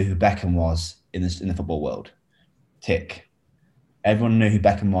 Everyone knew who Beckham was in the football world. Tick. Everyone knew who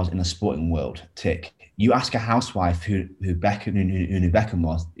Beckham was in the sporting world. Tick. You ask a housewife who Beckham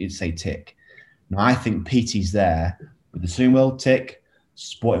was, you'd say tick. Now I think PT's there with the swimming world, tick.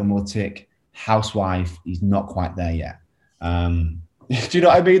 Sporting world, tick. Housewife, he's not quite there yet. Do you know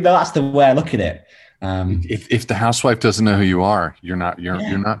what I mean? That's the way I look at it. If the housewife doesn't know who you are, you're not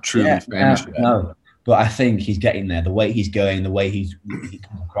truly famous yet. No, but I think he's getting there. The way he's going, the way he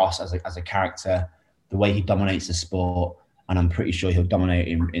comes across as a character, the way he dominates the sport, and I'm pretty sure he'll dominate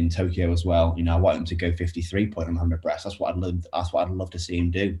in Tokyo as well. You know, I want him to go 53 point on 100 breast. That's what I'd love to see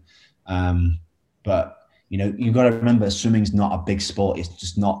him do. But you know, you've got to remember, swimming's not a big sport. It's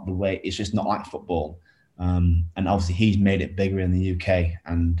just not the way. It's just not like football. And obviously, he's made it bigger in the UK,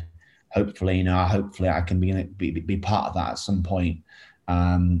 and hopefully I can be part of that at some point.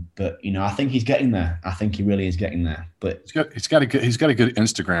 But you know, I think he's getting there. I think he really is getting there. But he's got a good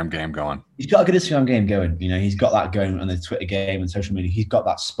Instagram game going. He's got a good Instagram game going. You know, he's got that going on the Twitter game and social media. He's got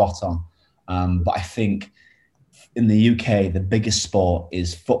that spot on. But I think in the UK, the biggest sport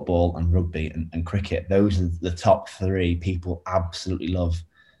is football and rugby and cricket. Those are the top three people absolutely love.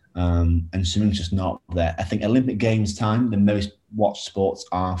 And swimming's just not there. I think Olympic Games time, the most watched sports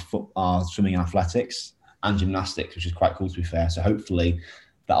are swimming, athletics, and gymnastics, which is quite cool to be fair. So hopefully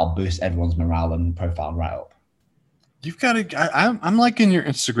that'll boost everyone's morale and profile right up. You've got to. I'm liking your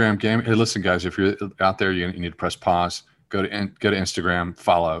Instagram game. Hey, listen, guys, if you're out there, you need to press pause. Go to Instagram.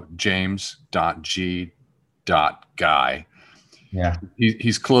 Follow james.g.guy. Yeah,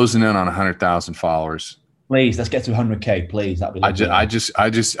 he's closing in on 100,000 followers. Please, let's get to 100K, please. That'd be lovely. I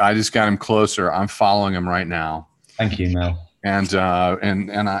just got him closer. I'm following him right now. Thank you, Mel. And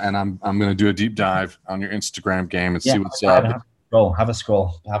I'm going to do a deep dive on your Instagram game and see what's up. Have a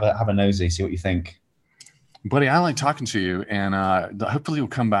scroll, have a nosy, see what you think. Buddy, I like talking to you, and hopefully you'll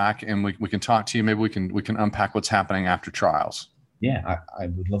come back and we can talk to you. Maybe we can unpack what's happening after trials. Yeah, I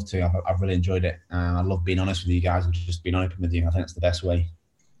would love to. I've really enjoyed it. I love being honest with you guys and just being open with you. I think that's the best way.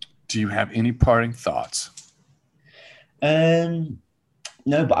 Do you have any parting thoughts?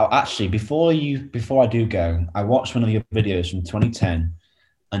 No, but actually, before I do go, I watched one of your videos from 2010,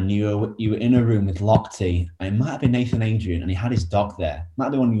 and you were in a room with Lochte, and it might have been Nathan Adrian, and he had his dog there. It might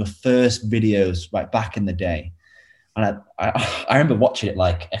be one of your first videos right back in the day. And I remember watching it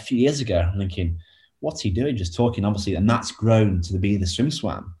like a few years ago and thinking, what's he doing? Just talking, obviously, and that's grown to be the Swim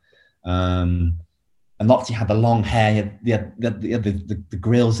Swam. And Lochte had the long hair, he had the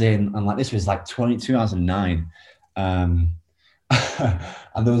grills in, and like this was like 2009.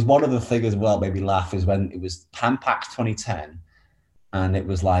 And there was one other thing as well, made me laugh, is when it was Pan Pacs 2010, and it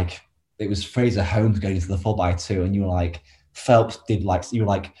was Fraser Holmes going to the 4x2, and you were like, Phelps did you were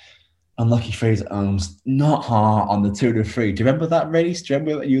like, unlucky Fraser Holmes, not hard on the 200 Do you remember that race? Do you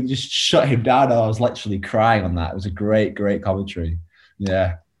remember that you just shut him down? I was literally crying on that. It was a great commentary.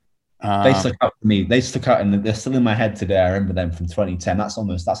 Yeah. They stuck out to me. They stuck out, and they're still in my head today. I remember them from 2010. That's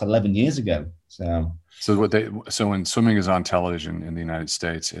 11 years ago. So when swimming is on television in the United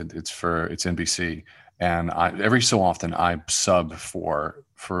States, it's NBC, and every so often I sub for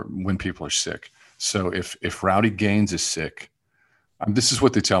when people are sick. So if Rowdy Gaines is sick, this is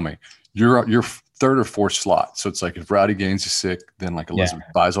what they tell me: you're third or fourth slot. So it's like if Rowdy Gaines is sick, then like Elizabeth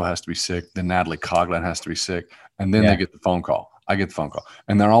Beisel has to be sick, then Natalie Coughlin has to be sick, and then they get the phone call. I get the phone call,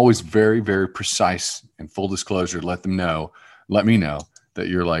 and they're always very, very precise and full disclosure. Let me know that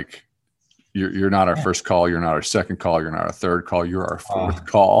you're not our first call, you're not our second call, you're not our third call, you're our fourth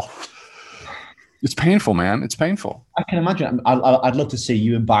call. It's painful, man. It's painful. I can imagine. I'd love to see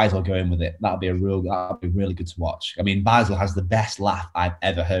you and Beisel go in with it. That'd be really good to watch. I mean, Beisel has the best laugh I've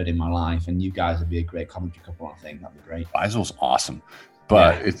ever heard in my life, and you guys would be a great commentary couple. I think that'd be great. Beisel's awesome.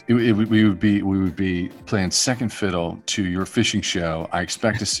 But we would be playing second fiddle to your fishing show. I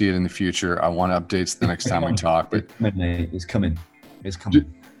expect to see it in the future. I want updates the next time we talk. But it's coming.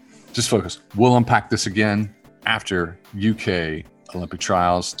 Just focus. We'll unpack this again after UK Olympic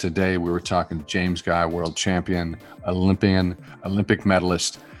trials. Today we were talking to James Guy, world champion, Olympic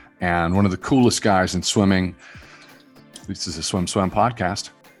medalist, and one of the coolest guys in swimming. This is a Swim podcast.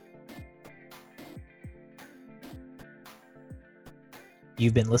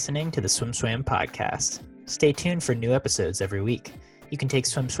 You've been listening to the Swim podcast. Stay tuned for new episodes every week. You can take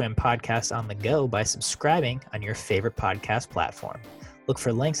Swim podcast on the go by subscribing on your favorite podcast platform. Look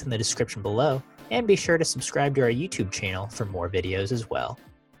for links in the description below, and be sure to subscribe to our YouTube channel for more videos as well.